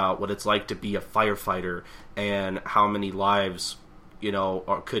earlier about what it's like to be a firefighter and how many lives, you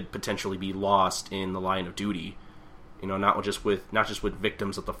know, could potentially be lost in the line of duty. You know, not just with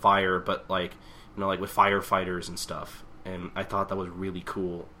victims of the fire, but like, you know, like with firefighters and stuff. And I thought that was really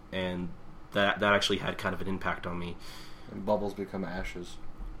cool, and that actually had kind of an impact on me. And bubbles become ashes.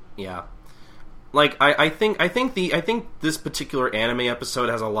 Yeah. Like I think this particular anime episode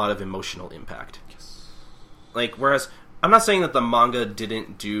has a lot of emotional impact. Yes. Like, whereas I'm not saying that the manga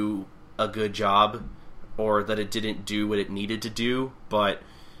didn't do a good job or that it didn't do what it needed to do, but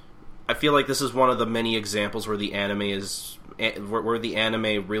I feel like this is one of the many examples where the anime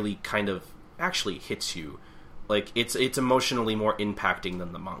really kind of actually hits you. Like, it's emotionally more impacting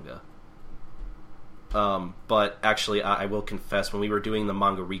than the manga. But actually, I will confess, when we were doing the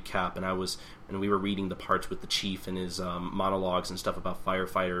manga recap and we were reading the parts with the chief and his monologues and stuff about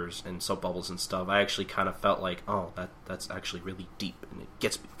firefighters and soap bubbles and stuff, I actually kind of felt like, oh, that's actually really deep, and it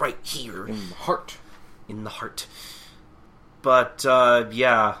gets me right here in the heart. In the heart. But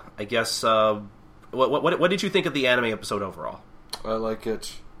yeah, I guess. What did you think of the anime episode overall? I like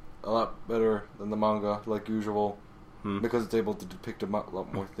it a lot better than the manga, like usual. Because it's able to depict a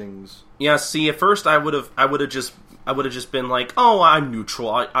lot more things. Yeah, see, at first I would have just been like, oh, I'm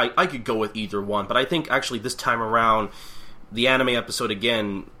neutral. I could go with either one. But I think actually this time around, the anime episode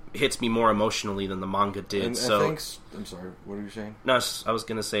again hits me more emotionally than the manga did. And so thanks. I'm sorry. What are you saying? No, I was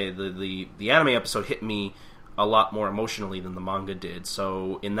gonna say the anime episode hit me a lot more emotionally than the manga did.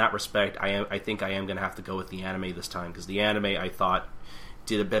 So in that respect, I think I am gonna have to go with the anime this time, because the anime, I thought,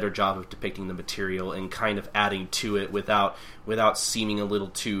 did a better job of depicting the material and kind of adding to it without seeming a little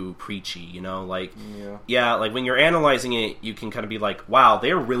too preachy, you know? Like, yeah, like when you're analyzing it, you can kind of be like, wow,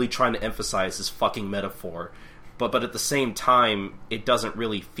 they're really trying to emphasize this fucking metaphor. But at the same time, it doesn't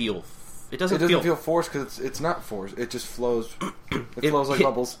really feel... It doesn't feel forced, because it's not forced. It just flows. It flows like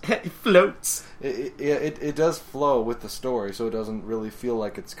bubbles. It floats. It does flow with the story, so it doesn't really feel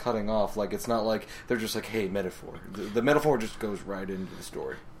like it's cutting off. Like, it's not like they're just like, hey, metaphor. The metaphor just goes right into the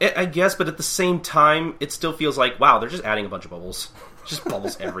story. I guess, but at the same time, it still feels like, wow, they're just adding a bunch of bubbles. Just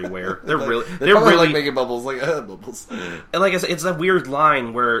bubbles everywhere. They're really like making bubbles, like bubbles. And like I said, it's a weird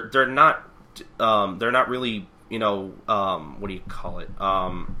line where they're not really, you know, what do you call it?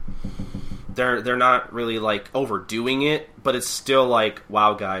 They're not really like overdoing it, but it's still like,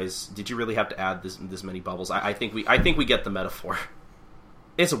 wow, guys, did you really have to add this many bubbles? I think we get the metaphor.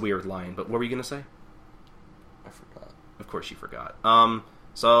 It's a weird line, but what were you gonna say? I forgot. Of course you forgot.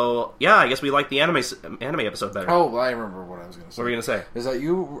 So yeah, I guess we like the anime episode better. Oh, I remember what I was gonna say. What were you gonna say? Is that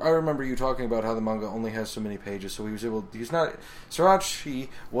I remember you talking about how the manga only has so many pages, so Srirachi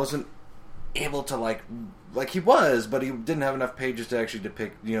wasn't able to like he was, but he didn't have enough pages to actually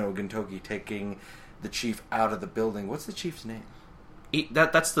depict, you know, Gintoki taking the chief out of the building. What's the chief's name?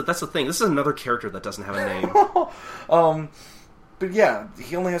 That's the thing. This is another character that doesn't have a name. But yeah,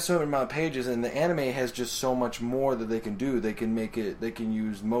 he only has so many amount of pages, and the anime has just so much more that they can do. They can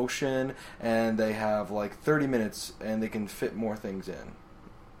use motion, and they have like 30 minutes, and they can fit more things in.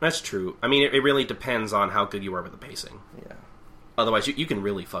 That's true. I mean, it really depends on how good you are with the pacing. Yeah. Otherwise, you can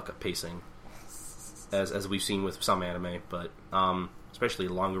really fuck up pacing, as we've seen with some anime, but especially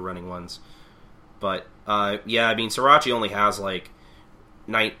longer running ones. But yeah, I mean, Sriracha only has like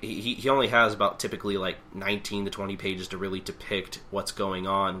he only has about typically like 19 to 20 pages to really depict what's going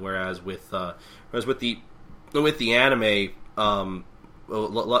on, whereas with the anime,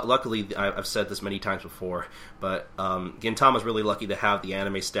 luckily I've said this many times before, but Gintama's really lucky to have the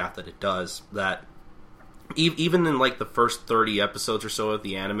anime staff that it does. That even in like the first 30 episodes or so of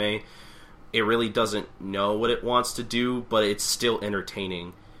the anime, it really doesn't know what it wants to do, but it's still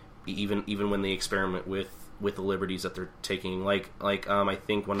entertaining, even when they experiment with the liberties that they're taking. Like I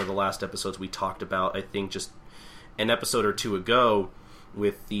think one of the last episodes we talked about, I think just an episode or two ago,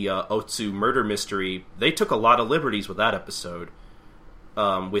 with the Otsu murder mystery, they took a lot of liberties with that episode,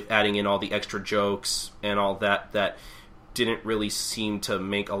 with adding in all the extra jokes and all that didn't really seem to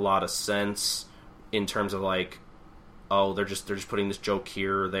make a lot of sense in terms of like, oh, they're just putting this joke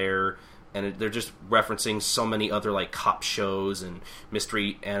here or there, and they're just referencing so many other like cop shows and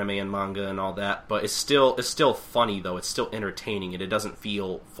mystery anime and manga and all that. But it's still funny though. It's still entertaining, and it doesn't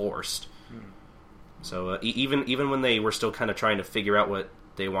feel forced. So even when they were still kind of trying to figure out what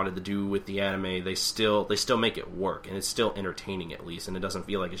they wanted to do with the anime, they still make it work, and it's still entertaining at least, and it doesn't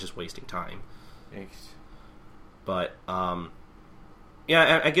feel like it's just wasting time. Thanks. But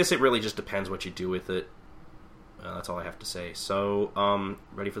yeah, I guess it really just depends what you do with it. That's all I have to say. So,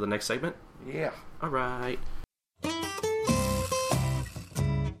 ready for the next segment? Yeah. All right.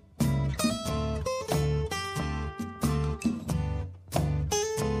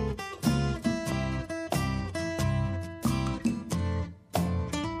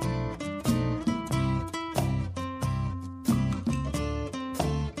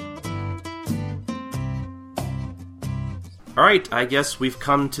 Alright, I guess we've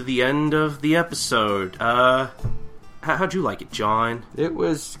come to the end of the episode. How'd you like it, John? It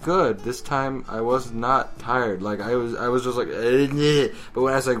was good. This time I was not tired. Like I was just like, but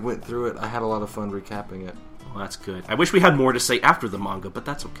as I went through it, I had a lot of fun recapping it. Well, that's good. I wish we had more to say after the manga, but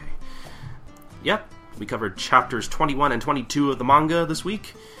that's okay. Yep, we covered chapters 21 and 22 of the manga this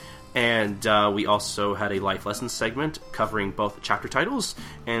week. And we also had a life lessons segment covering both chapter titles,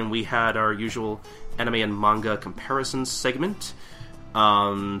 and we had our usual anime and manga comparison segment.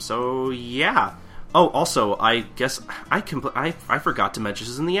 So yeah. Oh, also, I guess I forgot to mention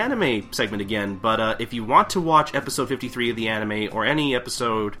this in the anime segment again, but if you want to watch episode 53 of the anime, or any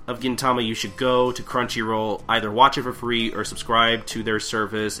episode of Gintama, you should go to Crunchyroll, either watch it for free or subscribe to their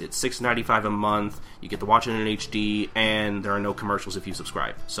service. It's $6.95 a month, you get to watch it in HD, and there are no commercials if you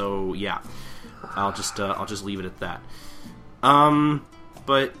subscribe. So, yeah, I'll just leave it at that.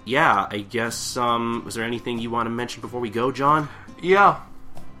 But, yeah, I guess, was there anything you want to mention before we go, John? Yeah.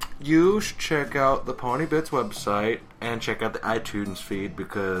 You should check out the Pony Bits website and check out the iTunes feed,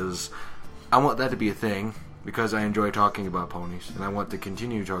 because I want that to be a thing, because I enjoy talking about ponies, and I want to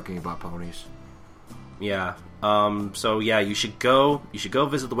continue talking about ponies. Yeah. So yeah, you should go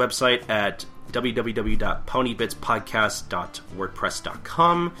visit the website at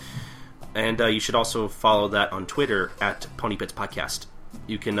www.ponybitspodcast.wordpress.com, and you should also follow that on Twitter at ponybitspodcast.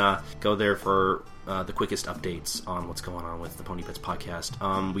 You can go there for the quickest updates on what's going on with the Pony Bits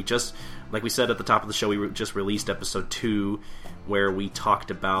podcast. We just, like we said at the top of the show, we just released episode 2, where we talked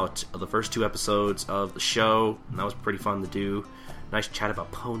about the first 2 episodes of the show, and that was pretty fun to do. Nice chat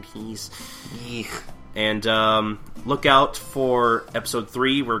about ponies. And look out for episode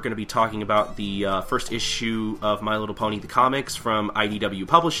 3. We're going to be talking about the first issue of My Little Pony the Comics from IDW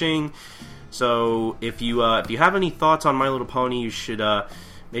Publishing. So if you have any thoughts on My Little Pony, you should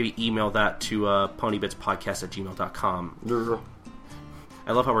maybe email that to ponybitspodcast@gmail.com.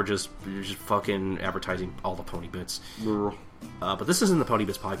 I love how we're just fucking advertising all the Pony Bits. But this isn't the Pony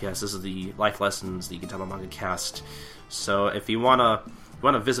Bits podcast. This is the Life Lessons, the Gintama Manga Cast. So if you wanna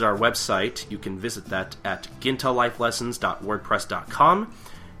visit our website, you can visit that at gintalifelessons.wordpress.com,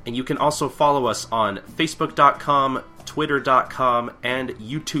 and you can also follow us on Facebook.com, Twitter.com, and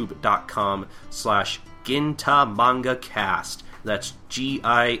YouTube.com/GintaMangaCast. That's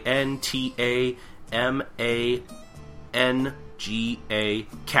GintaManga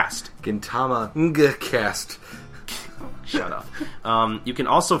cast. Gintama Manga Cast. Shut up. You can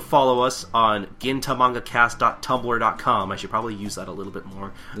also follow us on gintamangacast.tumblr.com. I should probably use that a little bit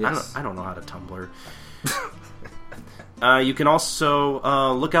more. Yes. I don't know how to Tumblr. You can also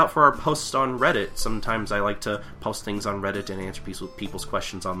look out for our posts on Reddit. Sometimes I like to post things on Reddit and answer people's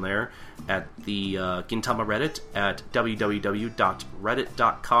questions on there at the Gintama Reddit at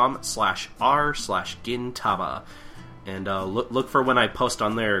www.reddit.com/r/Gintama. And look for when I post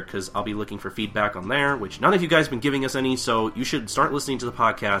on there, because I'll be looking for feedback on there, which none of you guys have been giving us any, so you should start listening to the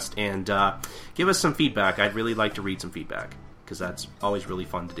podcast and give us some feedback. I'd really like to read some feedback, because that's always really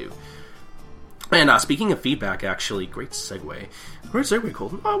fun to do. And speaking of feedback, actually, great segue. Great segue,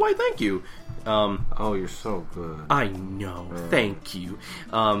 Colton. Oh, why, thank you. Oh, you're so good. I know. Thank you.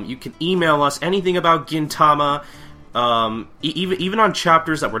 You can email us anything about Gintama. Even on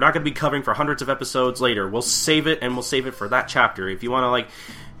chapters that we're not going to be covering for hundreds of episodes later, we'll save it, and we'll save it for that chapter. If you want to, like,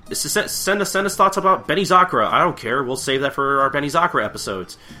 send us thoughts about Benny Zakura, I don't care. We'll save that for our Benny Zakura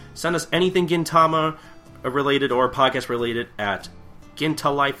episodes. Send us anything Gintama related or podcast related at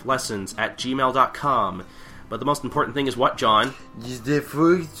gintalifelessons@gmail.com. But the most important thing is what, John? The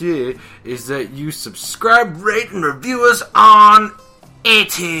first thing is that you subscribe, rate, and review us on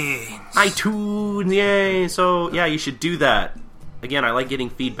iTunes, yay! So, yeah, you should do that. Again, I like getting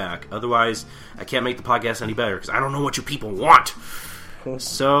feedback. Otherwise, I can't make the podcast any better, because I don't know what you people want.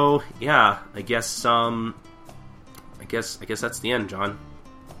 So, yeah, I guess that's the end, John.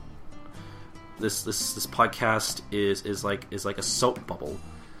 This podcast is like a soap bubble.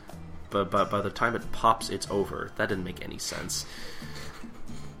 But by the time it pops, it's over. That didn't make any sense.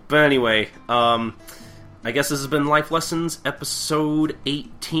 But anyway, I guess this has been Life Lessons, episode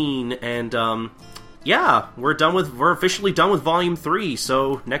 18, and, yeah, we're officially done with Volume 3,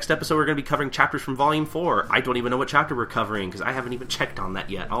 so next episode we're going to be covering chapters from Volume 4. I don't even know what chapter we're covering, because I haven't even checked on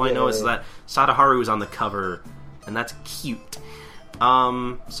that yet. All I know is that Sadaharu is on the cover, and that's cute.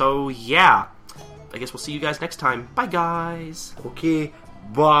 So, yeah, I guess we'll see you guys next time. Bye, guys! Okay,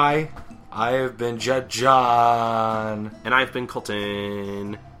 bye. I have been John. And I've been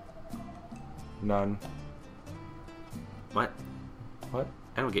Colton. None. What? What?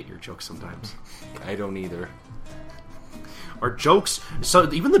 I don't get your jokes sometimes. I don't either. Our jokes...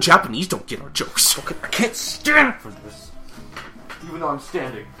 So even the Japanese don't get our jokes. Okay, I can't stand for this. Even though I'm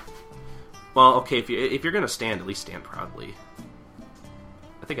standing. Well, okay, if you're gonna stand, at least stand proudly.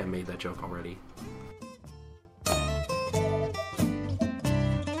 I think I made that joke already.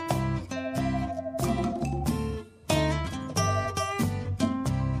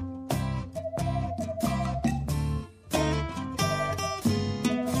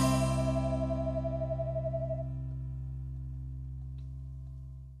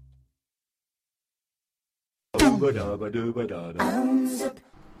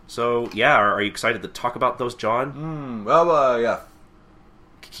 So, yeah, are you excited to talk about those, John? Yeah.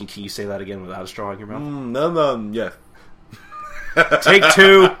 Can you say that again without a straw in your mouth? Yeah. Take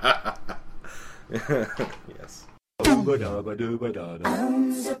 2! Yes.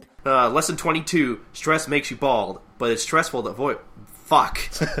 Lesson 22. Stress makes you bald, but it's stressful to avoid... Fuck.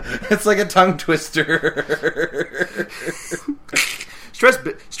 It's like a tongue twister.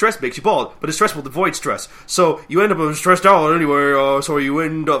 Stress makes you bald, but it's stressful to avoid stress. So you end up stressed out anyway, so you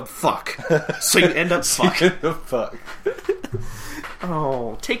end up fuck. So you end up fuck. Fuck.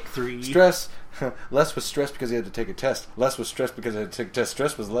 Oh, take 3. Stress. Less was stressed because he had to take a test. Less was stressed because he had to take a test.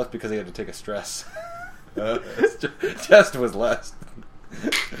 Stress was less because he had to take a stress. Test was less.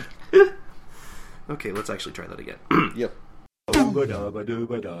 Okay, let's actually try that again. Yep. Loo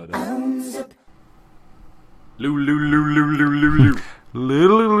loo loo loo loo loo loo. I'm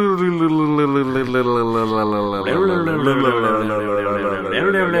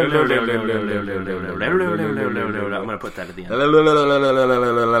gonna put that at the end.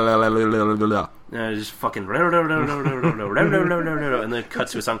 Just fucking and then it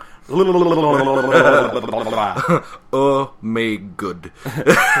cuts to a song. Oh, may good.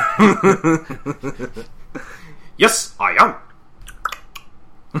 Yes, I am.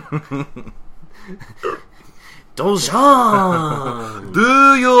 Dojan!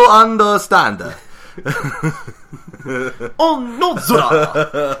 Do you understand? Oh no,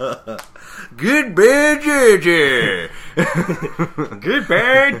 Zora! Good bad JJ. Good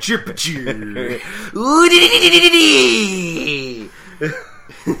bad Jipper.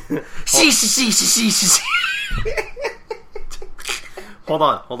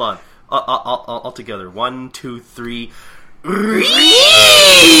 Hold on. All together. 1, 2, 3.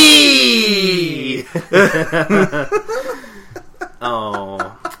 Oh,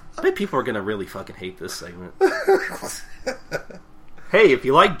 I bet people are gonna really fucking hate this segment. Hey, if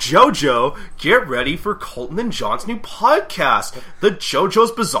you like JoJo, get ready for Colton and Jon's new podcast, the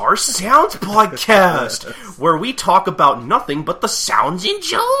JoJo's Bizarre Sounds Podcast, where we talk about nothing but the sounds in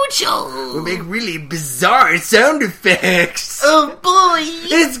JoJo. We make really bizarre sound effects. Oh boy!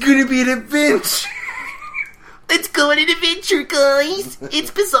 It's gonna be an adventure. Let's go on an adventure, guys!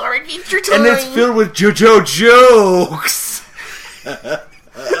 It's Bizarre Adventure Time! And it's filled with JoJo jokes!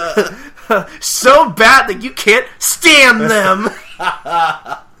 So bad that you can't stand them.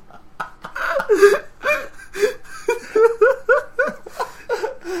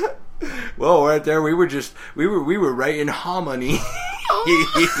 Well, right there, we were right in harmony.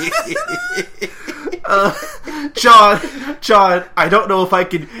 John, I don't know if I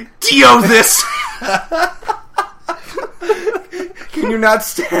can Dio this. Can you not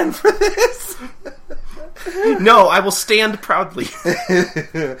stand for this? No, I will stand proudly.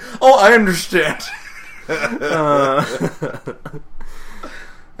 Oh, I understand.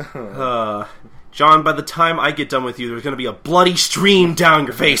 John, by the time I get done with you, there's going to be a bloody stream down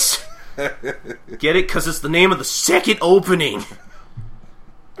your face. Get it? Because it's the name of the second opening.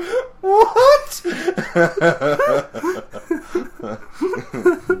 What? You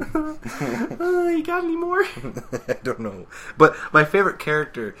got any more? I don't know. But my favorite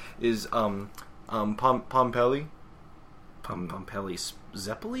character is Pompelli. Pompelli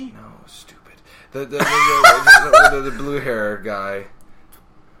Zeppeli? No, stupid. The blue hair guy.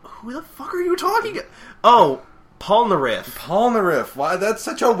 Who the fuck are you talking about? Oh, Polnareff. Polnareff. Why? That's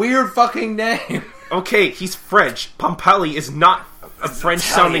such a weird fucking name. Okay, he's French. Pompelli is not a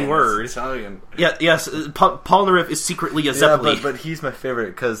French-sounding word. It's Italian. Yeah, yes. Polnareff is secretly a Zeppeli. Yeah, but he's my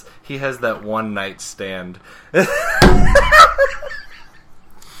favorite because he has that one night stand.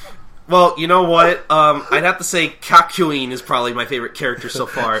 Well, you know what? I'd have to say Kakyoin is probably my favorite character so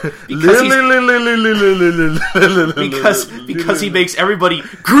far because he makes everybody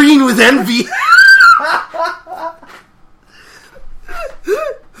green with envy.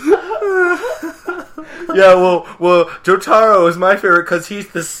 Yeah, well, Jotaro is my favorite because he's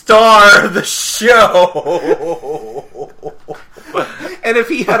the star of the show. And if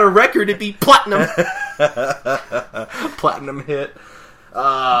he had a record, it'd be platinum. Platinum hit.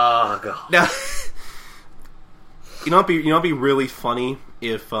 Oh god. Now, it'd be really funny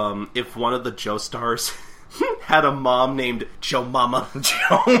if one of the Joe stars had a mom named Joe Mama.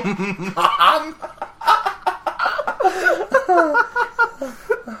 Joe Mom.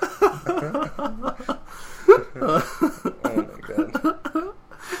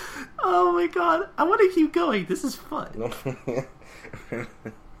 Oh my god. I want to keep going. This is fun.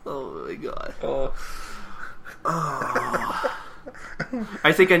 Oh my god. Oh.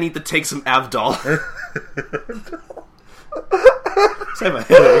 I think I need to take some Avdol. I have a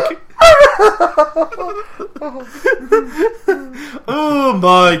headache. Oh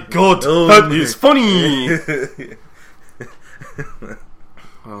my god, that is funny.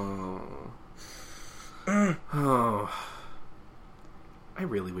 Oh. I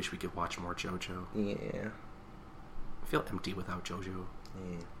really wish we could watch more Jojo. Yeah. I feel empty without Jojo.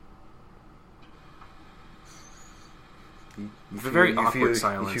 Yeah. It's a very awkward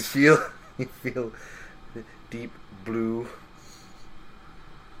silence. You feel deep blue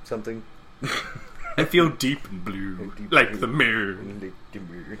something. I feel deep and blue, like the mirror.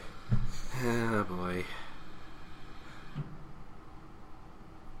 Oh boy.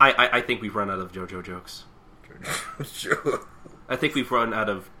 I think we've run out of JoJo jokes. I think we've run out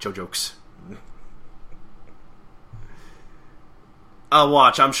of JoJo jokes.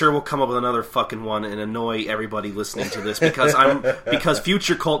 Watch, I'm sure we'll come up with another fucking one and annoy everybody listening to this because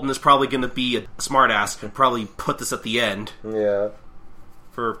future Colton is probably going to be a smartass and probably put this at the end. Yeah.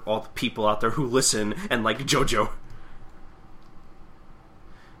 For all the people out there who listen and like JoJo.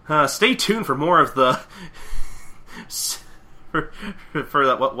 Stay tuned for more of the for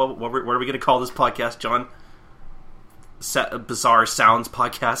that. What are we going to call this podcast, John? Bizarre Sounds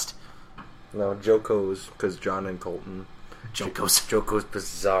podcast. No, Joko's, because John and Colton. Joko's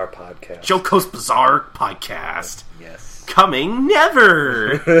Bizarre Podcast. Joko's Bizarre Podcast. Yes. Coming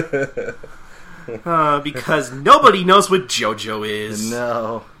never! Because nobody knows what JoJo is.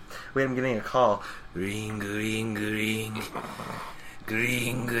 No. Wait, I'm getting a call. Ring, ring, ring.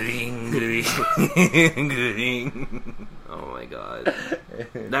 Ring, ring, ring. Ring. Oh my god.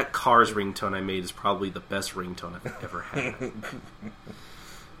 That Cars ringtone I made is probably the best ringtone I've ever had.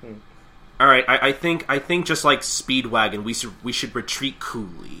 Alright, I think just like Speedwagon, we should retreat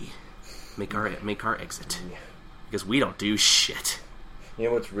coolly. Make our exit. Because we don't do shit. You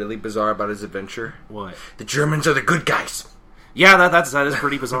know what's really bizarre about his adventure? What? The Germans are the good guys. Yeah, that is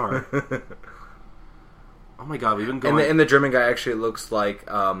pretty bizarre. Oh my god, we've been going... And the German guy actually looks like,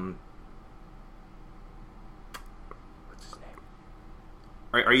 what's his name?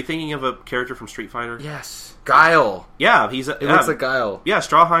 Are you thinking of a character from Street Fighter? Yes. Guile. Yeah, He looks like Guile. Yeah,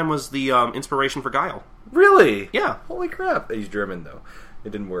 Strawheim was the inspiration for Guile. Really? Yeah. Holy crap. He's German, though.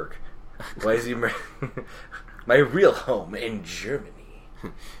 It didn't work. Why is he... My real home in Germany.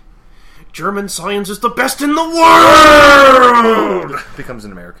 German science is the best in the world! Becomes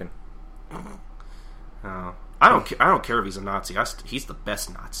an American. Oh, I don't care if he's a Nazi. He's the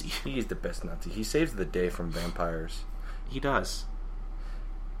best Nazi. He's the best Nazi. He saves the day from vampires. He does.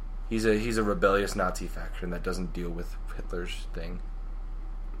 He's a rebellious Nazi faction that doesn't deal with Hitler's thing.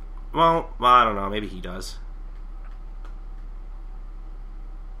 Well, I don't know. Maybe he does.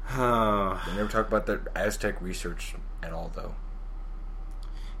 They never talk about the Aztec research at all, though.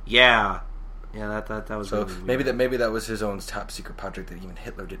 Yeah, that was so really maybe that was his own top secret project that even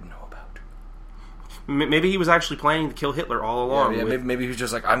Hitler didn't know about. Maybe he was actually planning to kill Hitler all along. Yeah, maybe he was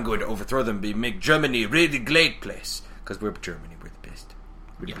just like, I'm going to overthrow them, make Germany a really great place because we're Germany, we're the best.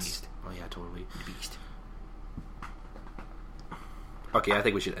 We're the beast. Oh yeah, totally. The beast. Okay, I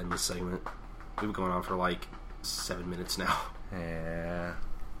think we should end this segment. We've been going on for like 7 minutes now. Yeah.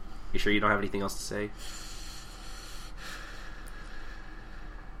 You sure you don't have anything else to say?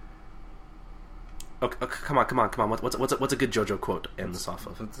 Okay, come on. What's a good JoJo quote to end this off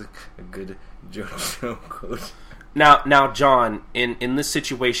of? What's a good JoJo quote? Now, John, in this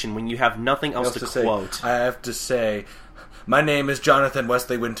situation, when you have nothing else to quote, I have to say, my name is Jonathan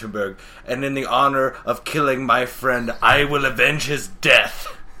Wesley Winterberg, and in the honor of killing my friend, I will avenge his death.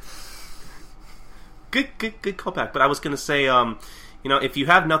 Good callback. But I was gonna say, if you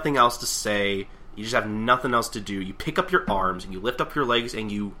have nothing else to say, you just have nothing else to do. You pick up your arms and you lift up your legs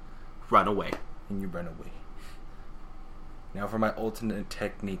and you run away. And you run away. Now for my alternate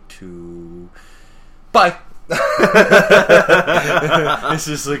technique to... Bye! It's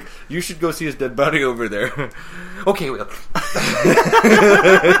just like, you should go see his dead body over there. Okay, well.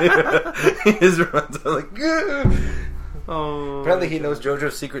 He just runs out like... Oh, apparently he knows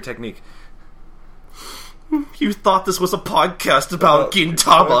JoJo's secret technique. You thought this was a podcast about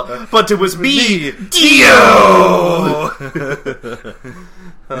Gintama, but it was me, Dio!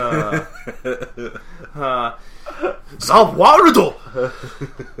 Zawarudo!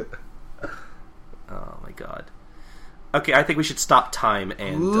 Oh my god. Okay, I think we should stop time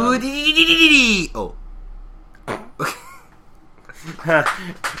and... Oh.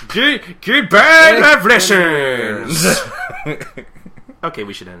 Good bad revolutions! Okay,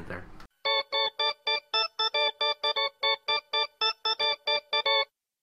 we should end it there.